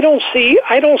mean, I don't see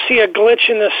a glitch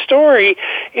in this story,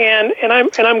 and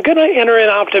I'm going to enter in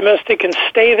optimistic and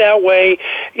stay that way.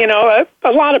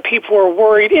 A lot of people are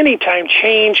worried anytime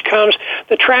change comes.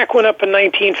 The track went up in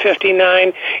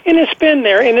 1959, and it's been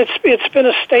there, and it's been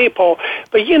a staple.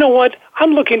 But you know what?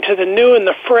 I'm looking to the new and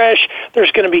the fresh.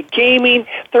 There's going to be gaming.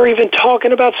 They're even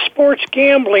talking about sports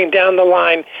gambling down the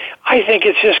line. I think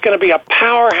it's just going to be a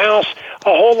powerhouse, a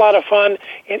whole lot of fun,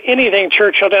 and anything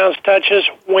Churchill Downs touches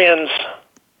wins.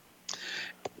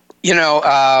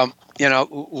 Love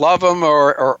them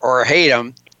or hate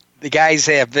them, the guys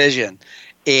have vision.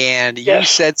 And you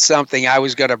said something I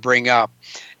was going to bring up.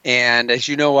 And as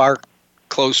you know, our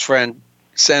close friend,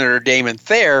 Senator Damon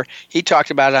Thayer, he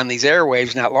talked about it on these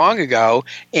airwaves not long ago,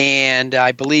 and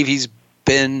I believe he's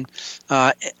been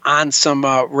on some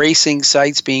racing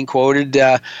sites being quoted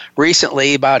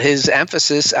recently about his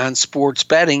emphasis on sports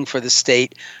betting for the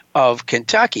state of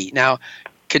Kentucky. Now,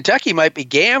 Kentucky might be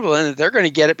gambling. They're going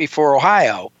to get it before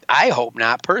Ohio. I hope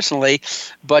not, personally,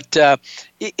 but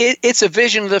it's a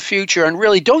vision of the future. And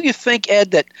really, don't you think,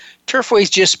 Ed, that Turfway's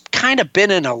just kind of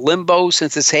been in a limbo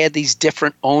since it's had these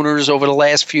different owners over the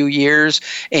last few years?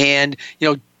 And,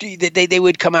 they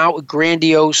would come out with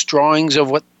grandiose drawings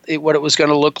of what it was going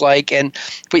to look like.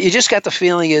 But you just got the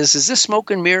feeling is this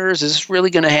smoke and mirrors? Is this really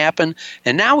going to happen?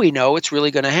 And now we know it's really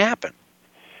going to happen.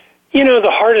 The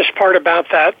hardest part about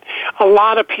that, a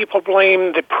lot of people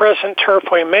blame the present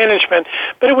Turfway management,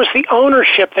 but it was the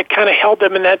ownership that kind of held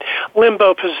them in that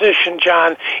limbo position,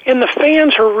 John. And the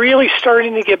fans were really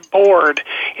starting to get bored,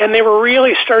 and they were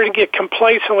really starting to get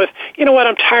complacent with,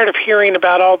 I'm tired of hearing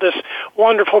about all this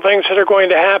wonderful things that are going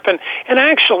to happen. And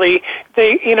actually,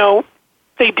 they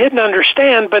didn't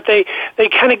understand, but they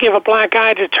kind of give a black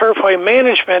eye to Turfway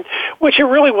management, which it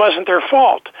really wasn't their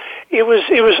fault. It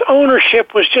was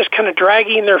ownership was just kind of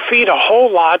dragging their feet a whole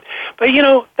lot. But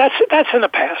that's in the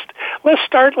past. Let's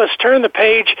turn the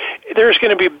page. There's going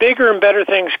to be bigger and better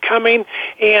things coming,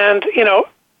 and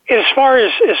as far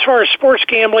as sports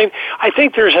gambling, I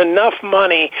think there's enough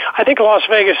money. I think Las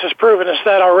Vegas has proven us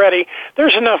that already.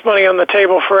 There's enough money on the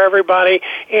table for everybody,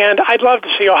 and I'd love to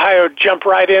see Ohio jump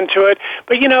right into it.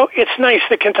 But, it's nice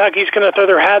that Kentucky's going to throw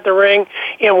their hat in the ring.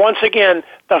 And once again,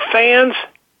 the fans,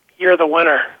 you're the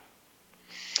winner.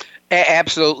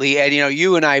 Absolutely. And,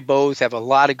 you and I both have a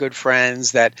lot of good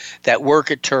friends that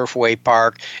work at Turfway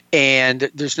Park,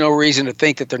 and there's no reason to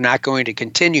think that they're not going to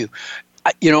continue.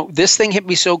 This thing hit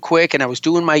me so quick, and I was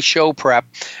doing my show prep,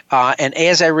 and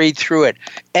as I read through it,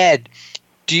 Ed,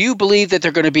 do you believe that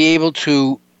they're going to be able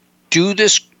to do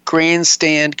this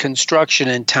grandstand construction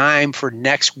in time for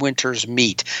next winter's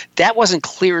meet? That wasn't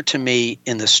clear to me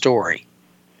in the story.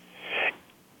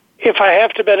 If I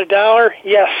have to bet $1,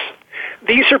 yes.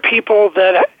 These are people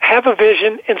that have a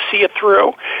vision and see it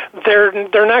through. They're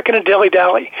not going to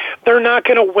dilly-dally. They're not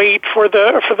going to wait for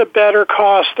the better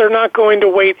cost. They're not going to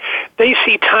wait. They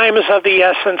see time is of the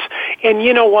essence. And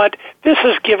you know what? This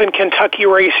has given Kentucky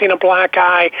racing a black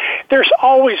eye. there's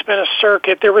always been a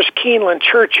circuit. There was Keeneland,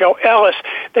 Churchill, Ellis,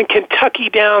 then Kentucky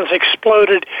Downs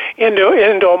exploded into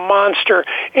a monster.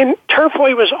 And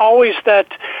Turfway was always that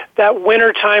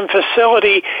wintertime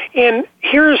facility. And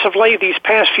here, as of late, these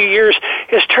past few years,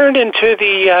 has turned into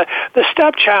the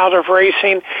stepchild of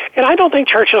racing. And I don't think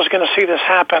Churchill's going to see this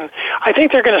happen. I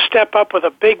think they're going to step up with a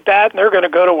big bat and they're going to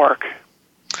go to work.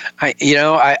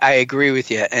 I agree with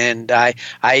you, and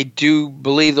I do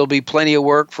believe there'll be plenty of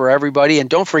work for everybody. And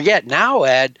don't forget, now,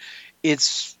 Ed,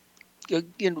 it's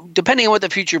depending on what the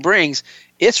future brings,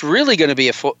 it's really going to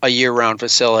be a year-round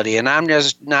facility. And I'm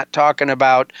just not talking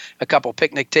about a couple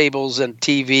picnic tables and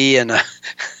TV and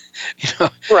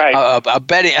a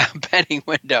betting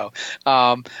window.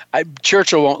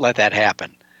 Churchill won't let that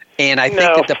happen, and I think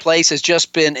that the place has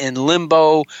just been in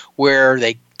limbo where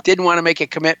they didn't want to make a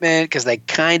commitment because they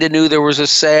kind of knew there was a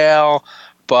sale,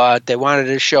 but they wanted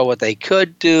to show what they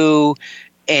could do.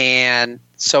 And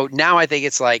so now I think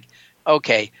it's like,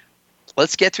 okay,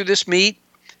 let's get through this meet,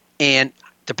 and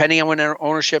depending on when our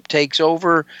ownership takes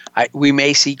over, we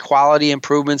may see quality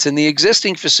improvements in the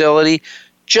existing facility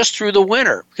just through the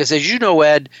winter. Because as you know,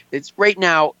 Ed, right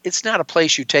now it's not a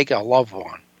place you take a loved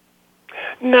one.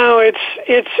 No,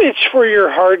 it's for your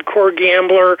hardcore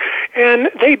gambler,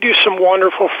 and they do some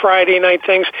wonderful Friday night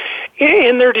things.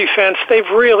 In their defense, they've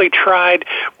really tried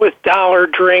with dollar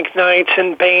drink nights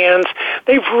and bands.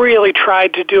 They've really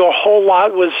tried to do a whole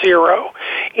lot with zero.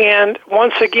 And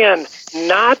once again,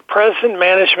 not present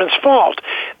management's fault.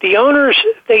 The owners,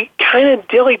 they kind of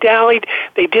dilly-dallied.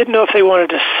 They didn't know if they wanted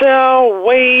to sell,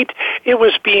 wait. It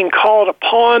was being called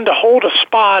upon to hold a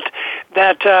spot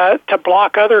that to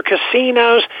block other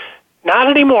casinos. Not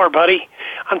anymore, buddy.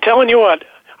 I'm telling you what,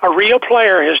 a real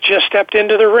player has just stepped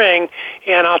into the ring,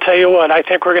 and I'll tell you what, I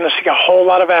think we're going to see a whole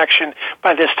lot of action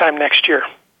by this time next year.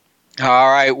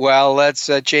 All right, well, let's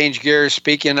change gears.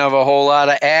 Speaking of a whole lot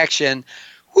of action,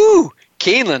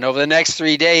 Keeneland over the next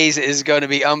 3 days is going to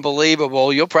be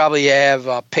unbelievable. You'll probably have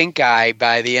a pink eye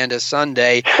by the end of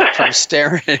Sunday from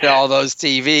staring at all those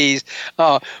TVs.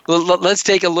 Let's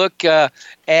take a look at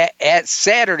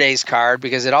Saturday's card,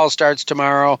 because it all starts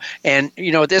tomorrow. And,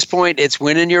 at this point, it's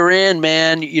winning you're in,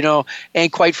 man.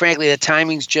 And quite frankly, the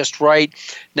timing's just right.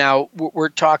 Now, we're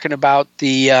talking about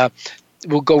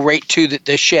we'll go right to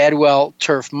the Shadwell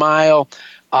Turf Mile.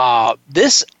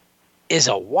 This is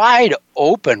a wide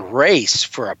open race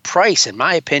for a price, in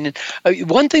my opinion.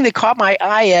 One thing that caught my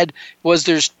eye, Ed, was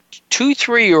there's 2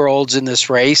 3-year-olds in this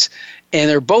race, and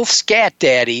they're both scat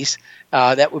daddies.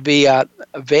 That would be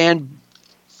Van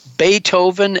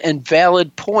Beethoven and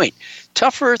Valid Point.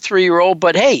 Tough for a 3-year-old,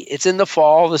 but hey, it's in the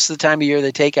fall. This is the time of year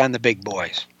they take on the big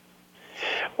boys.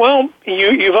 Well,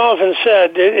 you've often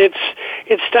said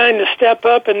it's time to step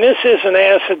up, and this is an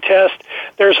acid test.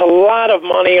 There's a lot of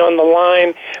money on the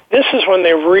line. This is when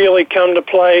they really come to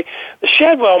play. The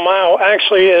Shadwell Mile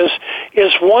actually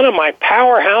is one of my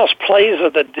powerhouse plays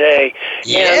of the day.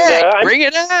 Yeah, and, bring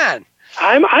it on.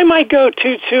 I might go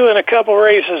 2-2 in a couple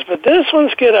races, but this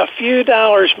one's get a few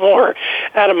dollars more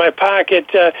out of my pocket.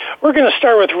 We're going to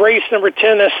start with race number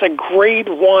 10. That's the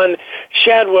Gr.1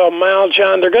 Shadwell Mile,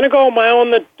 John. They're going to go a mile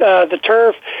on the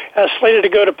turf, slated to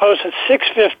go to post at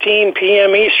 6:15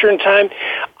 p.m. Eastern Time.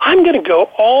 I'm going to go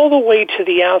all the way to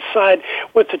the outside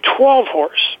with the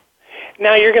 12-horse.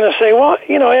 Now, you're going to say, well,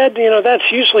 Ed, that's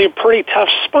usually a pretty tough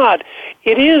spot.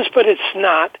 It is, but it's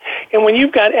not. And when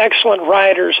you've got excellent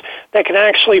riders that can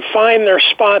actually find their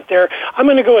spot there, I'm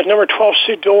going to go with number 12,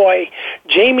 Sudoy.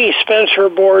 Jamie Spencer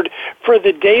aboard for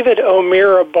the David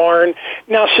O'Meara barn.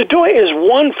 Now, Sudoy is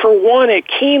 1-for-1 at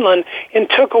Keeneland and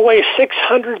took away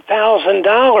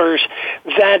 $600,000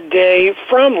 that day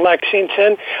from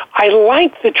Lexington. I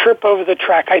like the trip over the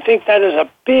track. I think that is a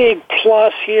big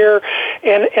plus here,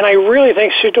 and I really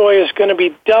think Sudoy is going to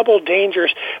be double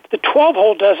dangerous. The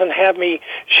 12-hole doesn't have me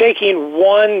shaking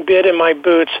one bit in my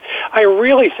boots. I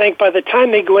really think by the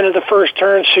time they go into the first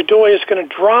turn, Sudoy is going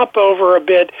to drop over a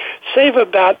bit, save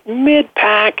about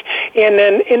mid-pack, and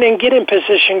then get in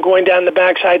position going down the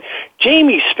backside.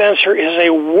 Jamie Spencer is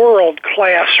a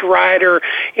world-class rider,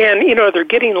 and, they're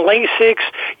getting Lasix.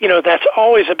 That's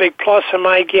always a big plus in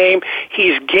my game.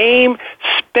 He's game.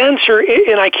 Spencer,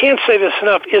 and I can't say this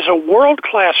enough, is a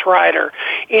world-class rider,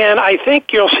 and I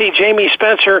think you'll see Jamie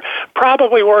Spencer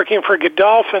probably working for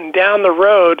Godolphin down the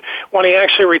road when he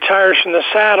actually retires from the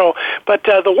saddle. But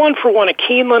the 1-for-1 at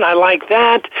Keeneland, I like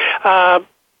that.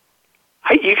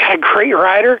 You got a great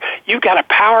rider. You've got a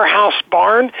powerhouse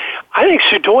barn. I think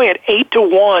Sudoy at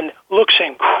 8-1 looks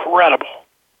incredible.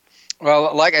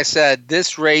 Well, like I said,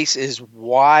 this race is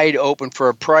wide open for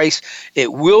a price.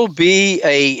 It will be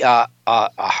a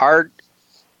hard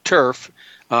turf.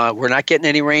 We're not getting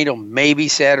any rain till maybe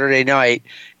Saturday night.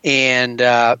 And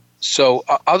so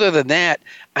other than that,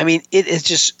 I mean, it is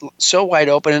just so wide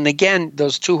open. And again,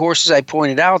 those two horses I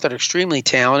pointed out that are extremely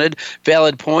talented,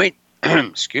 Valid Point,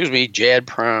 excuse me, Chad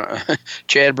Brown.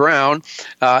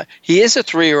 He is a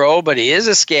 3-year-old, but he is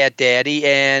a scat daddy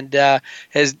and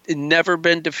has never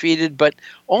been defeated, but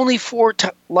only 4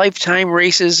 lifetime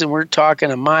races, and we're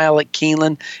talking a mile at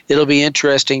Keeneland. It'll be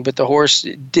interesting, but the horse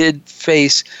did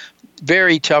face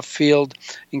very tough field,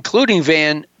 including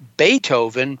Van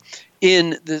Beethoven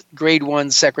in the Grade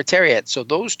 1 Secretariat. So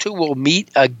those two will meet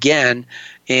again,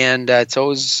 and it's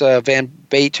always Van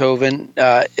Beethoven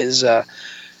is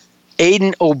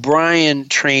Aidan O'Brien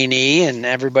trainee, and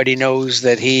everybody knows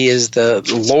that he is the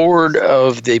lord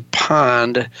of the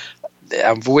pond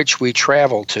of which we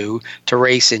travel to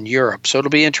race in Europe. So it'll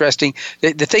be interesting.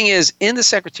 The thing is, in the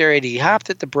Secretariat, he hopped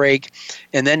at the break,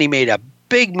 and then he made a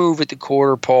big move at the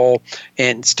quarter pole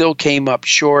and still came up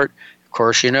short. Of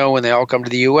course, you know, when they all come to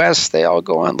the U.S., they all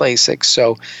go on LASIK.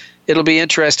 So it'll be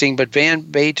interesting. But Van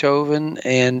Beethoven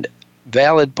and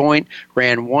Valid Point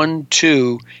ran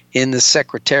 1-2 in the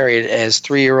Secretariat as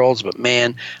 3-year-olds, but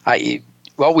man, we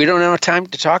don't have time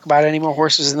to talk about any more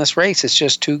horses in this race. It's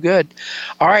just too good.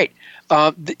 All right,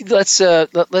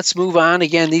 let's move on.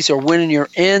 Again, these are winning your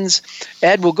ends.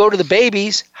 Ed, we'll go to the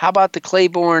babies. How about the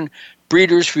Claiborne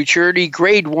Breeders' Futurity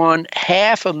Grade 1,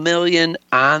 $500,000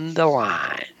 on the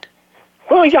line?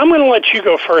 Well, I'm going to let you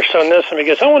go first on this one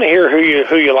because I want to hear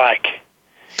who you like.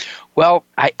 Well,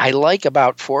 I like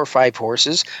about 4 or 5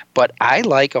 horses, but I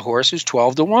like a horse who's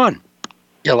 12-1.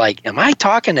 You're like, am I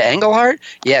talking to Engelhardt?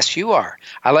 Yes, you are.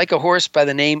 I like a horse by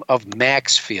the name of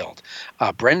Maxfield,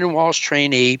 Brendan Walsh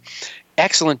trainee,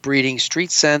 excellent breeding,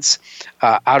 street sense,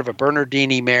 out of a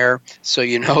Bernardini mare, so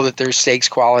you know that there's stakes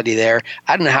quality there.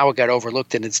 I don't know how it got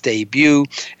overlooked in its debut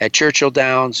at Churchill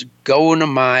Downs, going a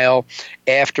mile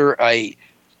after a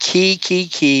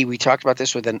key. We talked about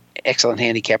this with an excellent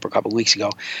handicapper a couple of weeks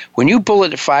ago. When you pull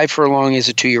it at 5 furlong as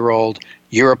a 2-year-old,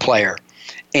 you're a player.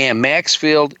 And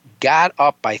Maxfield got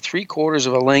up by 3/4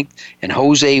 of a length, and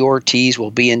Jose Ortiz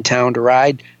will be in town to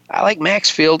ride. I like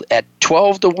Maxfield at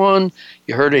 12-1.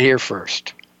 You heard it here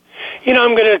first. You know,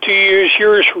 I'm going to use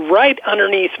yours right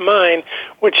underneath mine,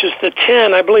 which is the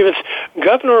 10. I believe it's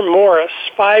Governor Morris,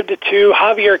 5-2.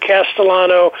 Javier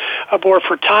Castellano aboard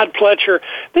for Todd Pletcher.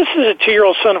 This is a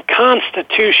 2-year-old son of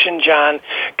Constitution, John.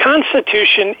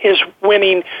 Constitution is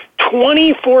winning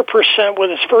 24% with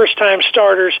his first-time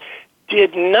starters.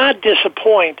 Did not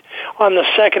disappoint on the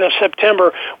 2nd of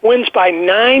September. Wins by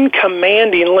 9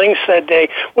 commanding lengths that day.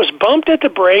 Was bumped at the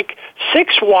break,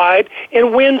 6 wide,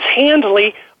 and wins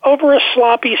handily over a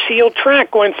sloppy sealed track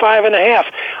going 5.5.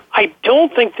 I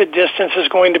don't think the distance is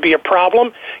going to be a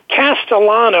problem.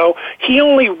 Castellano, he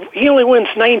only wins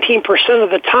 19% of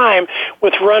the time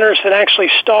with runners that actually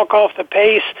stalk off the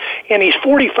pace, and he's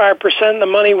 45% in the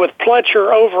money with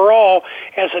Pletcher overall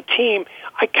as a team.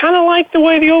 I kind of like the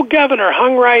way the old Governor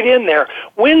hung right in there.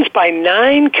 Wins by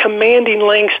 9 commanding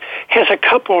lengths, has a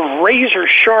couple of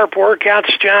razor-sharp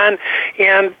workouts, John,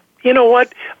 and you know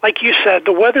what? Like you said,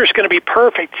 the weather's going to be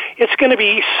perfect. It's going to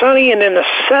be sunny and in the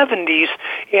 70s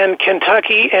in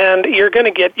Kentucky, and you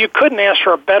couldn't ask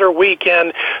for a better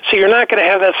weekend, so you're not going to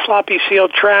have that sloppy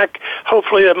sealed track.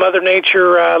 Hopefully that Mother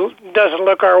Nature doesn't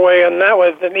look our way on that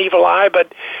with an evil eye,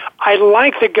 but I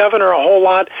like the Governor a whole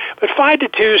lot, but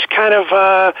 5-2 is kind of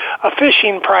a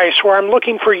fishing price where I'm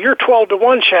looking for your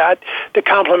 12-1 shot to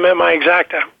complement my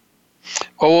exacta.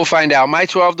 Well, we'll find out. My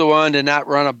 12-1 did not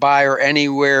run a buyer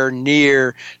anywhere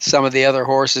near some of the other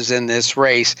horses in this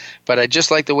race, but I just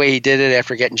like the way he did it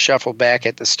after getting shuffled back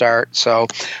at the start. So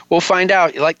we'll find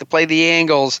out. You like to play the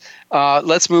angles.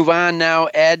 Let's move on now,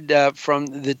 Ed, from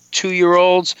the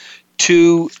 2-year-olds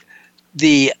to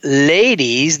the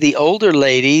ladies, the older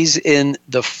ladies in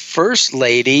the First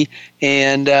Lady,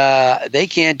 and they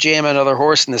can't jam another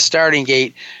horse in the starting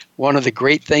gate. One of the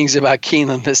great things about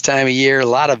Keeneland this time of year, a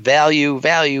lot of value.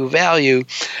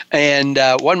 And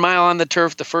 1 mile on the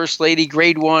turf, the First Lady,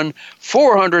 Grade 1,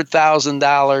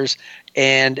 $400,000.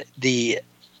 And the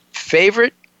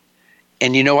favorite,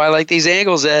 and you know I like these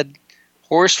angles, Ed,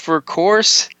 horse for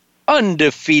course,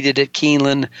 undefeated at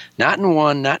Keeneland, not in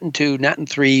 1, not in 2, not in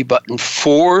 3, but in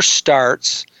 4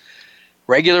 starts.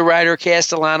 Regular rider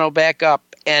Castellano back up.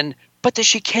 But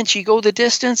can she go the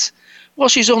distance? Well,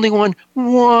 she's only won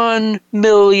 $1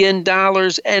 million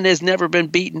and has never been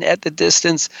beaten at the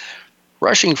distance.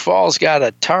 Rushing Falls got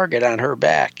a target on her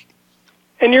back.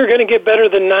 And you're going to get better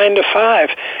than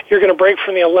 9-5. You're going to break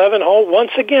from the 11 hole.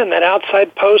 Once again, that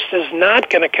outside post is not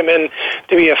going to come in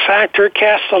to be a factor.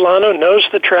 Castellano knows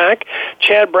the track.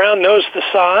 Chad Brown knows the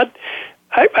sod.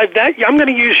 I'm going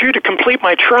to use you to complete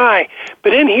my try.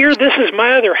 But in here, this is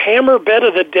my other hammer bet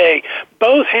of the day.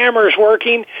 Both hammers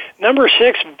working. Number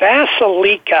 6,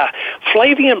 Vasilika.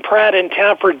 Flavian Pratt in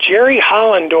town for Jerry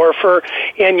Hollendorfer.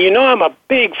 And you know I'm a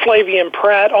big Flavian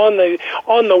Pratt on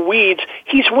the weeds.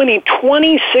 He's winning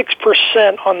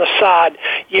 26% on the sod.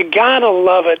 You got to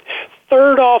love it.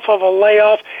 Third off of a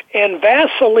layoff, and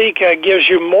Vasilika gives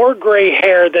you more gray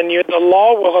hair than the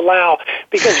law will allow,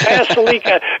 because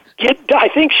Vasilika, I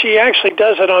think she actually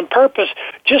does it on purpose,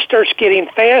 just starts getting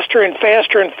faster and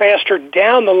faster and faster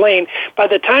down the lane. By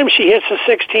the time she hits the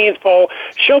 16th pole,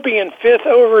 she'll be in 5th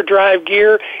overdrive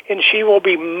gear, and she will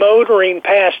be motoring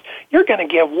past. You're going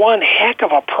to get one heck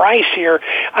of a price here.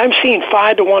 I'm seeing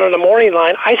 5-1 on the morning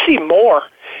line. I see more.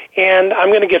 And I'm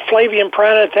going to get Flavian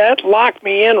Pratt at that. Lock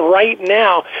me in right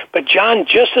now. But, John,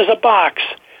 just as a box,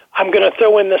 I'm going to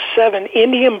throw in the 7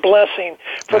 Indian Blessing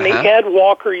from the Ed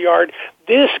Walker yard.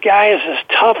 This guy is as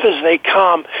tough as they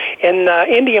come. And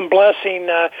Indian Blessing,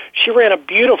 she ran a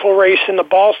beautiful race in the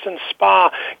Boston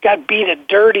Spa, got beat a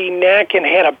dirty neck and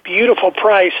had a beautiful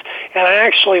price. And I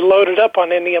actually loaded up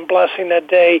on Indian Blessing that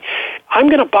day. I'm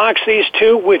going to box these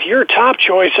two with your top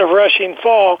choice of Rushing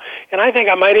Fall, and I think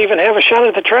I might even have a shot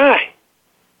at the try.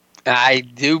 I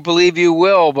do believe you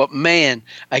will, but man,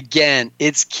 again,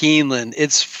 it's Keeneland.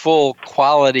 It's full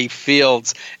quality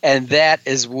fields, and that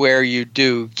is where you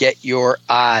do get your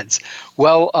odds.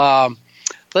 Well,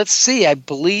 let's see. I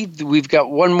believe we've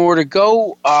got one more to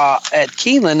go at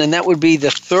Keeneland, and that would be the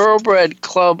Thoroughbred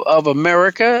Club of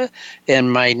America.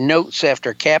 And my notes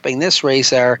after capping this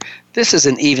race are, this is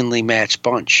an evenly matched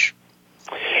bunch.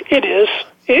 It is.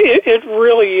 It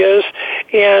really is.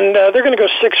 And they're going to go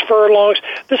 6 furlongs.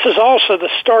 This is also the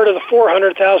start of the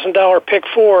 $400,000 pick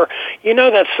 4. You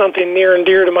know that's something near and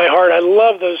dear to my heart. I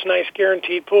love those nice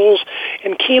guaranteed pools.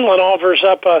 And Keeneland offers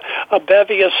up a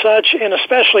bevy as such, and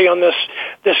especially on this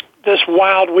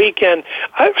wild weekend.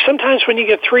 Sometimes when you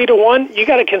get 3-1, you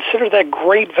got to consider that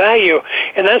great value.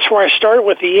 And that's where I start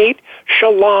with the 8,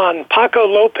 Chalon, Paco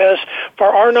Lopez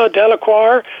for Arnaud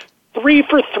Delacroix. 3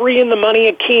 for 3 in the money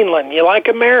at Keeneland. You like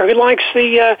a mare who likes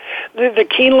the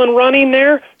Keeneland running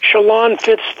there? Chalon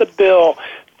fits the bill.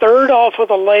 Third off of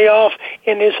the layoff,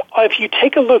 and if you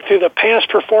take a look through the past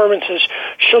performances,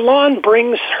 Chalon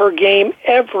brings her game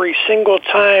every single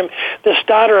time this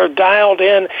daughter dialed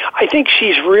in. I think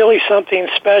she's really something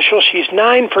special. She's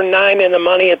 9 for 9 in the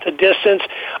money at the distance.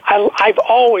 I've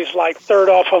always liked third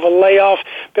off of a layoff,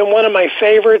 been one of my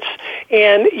favorites,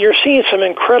 and you're seeing some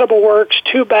incredible works.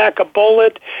 2 back, a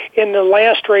bullet in the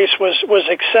last race was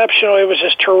exceptional. It was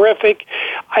just terrific.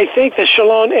 I think that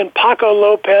Chalon and Paco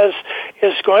Lopez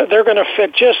they're going to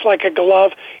fit just like a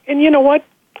glove. And you know what?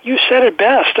 You said it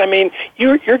best. I mean,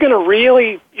 you're going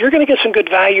to get some good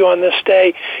value on this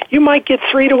day. You might get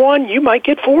 3-1, you might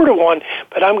get 4-1,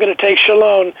 but I'm going to take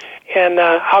Chalon, and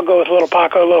I'll go with little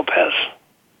Paco Lopez.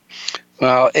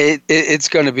 Well, it's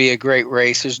going to be a great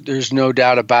race. There's no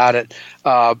doubt about it.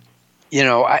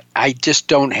 I just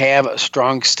don't have a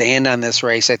strong stand on this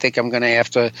race. I think I'm going to have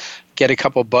to get a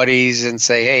couple buddies and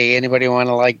say, hey, anybody want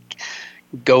to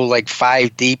go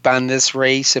 5 deep on this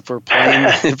race if we're playing,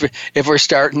 if we're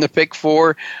starting to pick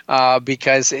 4,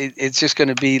 because it's just going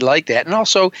to be like that. And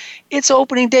also, it's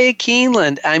opening day at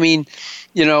Keeneland. I mean,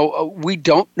 we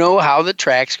don't know how the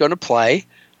track's going to play.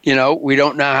 We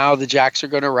don't know how the jocks are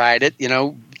going to ride it.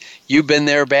 You've been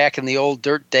there back in the old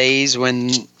dirt days when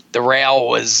the rail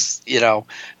was, the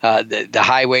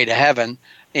highway to heaven.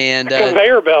 And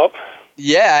conveyor belt.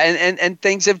 Yeah, and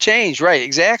things have changed, right,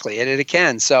 exactly, and it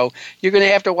can. So you're going to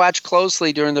have to watch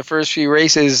closely during the first few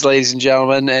races, ladies and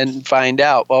gentlemen, and find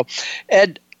out. Well,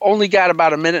 Ed, only got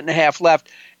about a minute and a half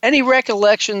left. Any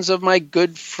recollections of my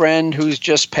good friend who's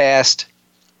just passed,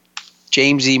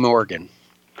 James E. Morgan?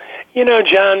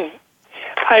 John,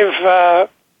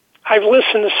 I've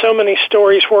listened to so many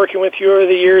stories working with you over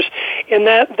the years, and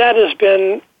that has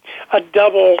been a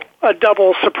double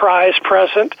surprise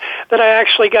present, that I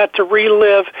actually got to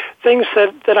relive things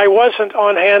that I wasn't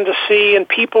on hand to see, and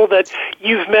people that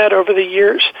you've met over the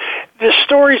years. The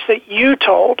stories that you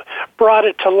told brought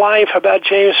it to life about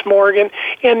James Morgan.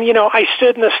 And, I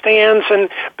stood in the stands and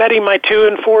betting my $2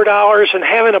 and $4 and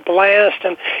having a blast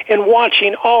and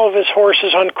watching all of his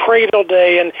horses on Cradle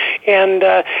Day and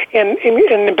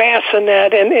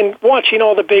Bassinet and watching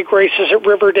all the big races at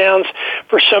River Downs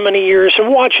for so many years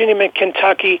and watching him in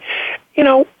Kentucky.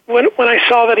 When I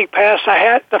saw that he passed,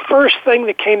 the first thing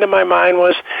that came to my mind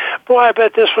was, boy, I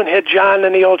bet this one hit John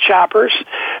and the old choppers,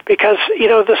 because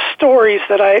the stories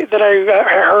that I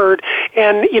heard,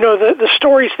 And, the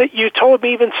stories that you told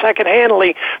me even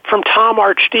secondhandly from Tom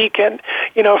Archdeacon,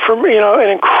 from, an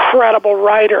incredible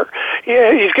writer.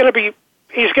 He's going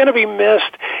to be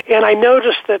missed, and I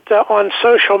noticed that on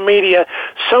social media,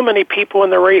 so many people in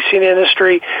the racing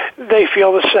industry, they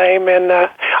feel the same. And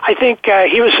I think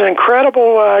he was an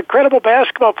incredible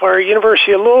basketball player at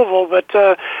University of Louisville.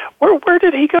 But where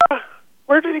did he go?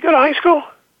 Where did he go to high school?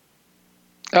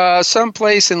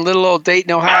 Someplace in little old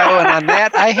Dayton, Ohio, and on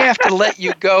that, I have to let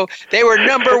you go. They were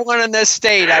number one in the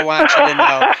state, I want you to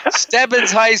know.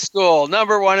 Stebbins High School,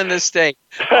 number one in the state.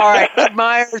 All right, Ed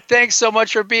Meyer, thanks so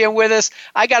much for being with us.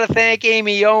 I got to thank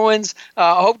Amy Owens.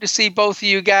 I hope to see both of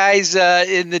you guys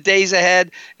in the days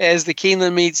ahead as the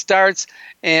Keeneland meet starts.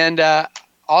 And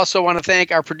also want to thank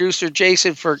our producer,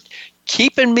 Jason, for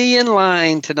keeping me in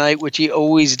line tonight, which he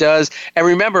always does. And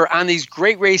remember, on these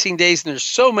great racing days, and there's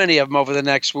so many of them over the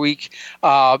next week,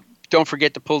 don't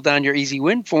forget to pull down your easy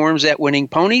win forms at Winning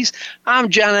Ponies. I'm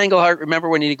John Englehart. Remember,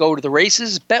 when you go to the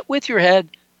races, bet with your head,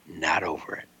 not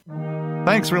over it.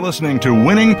 Thanks for listening to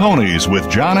Winning Ponies with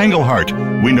John Englehart.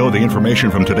 We know the information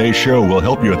from today's show will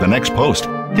help you at the next post.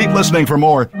 Keep listening for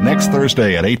more next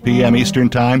Thursday at 8 p.m. Eastern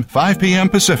Time, 5 p.m.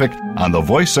 Pacific on the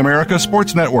Voice America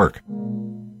Sports Network.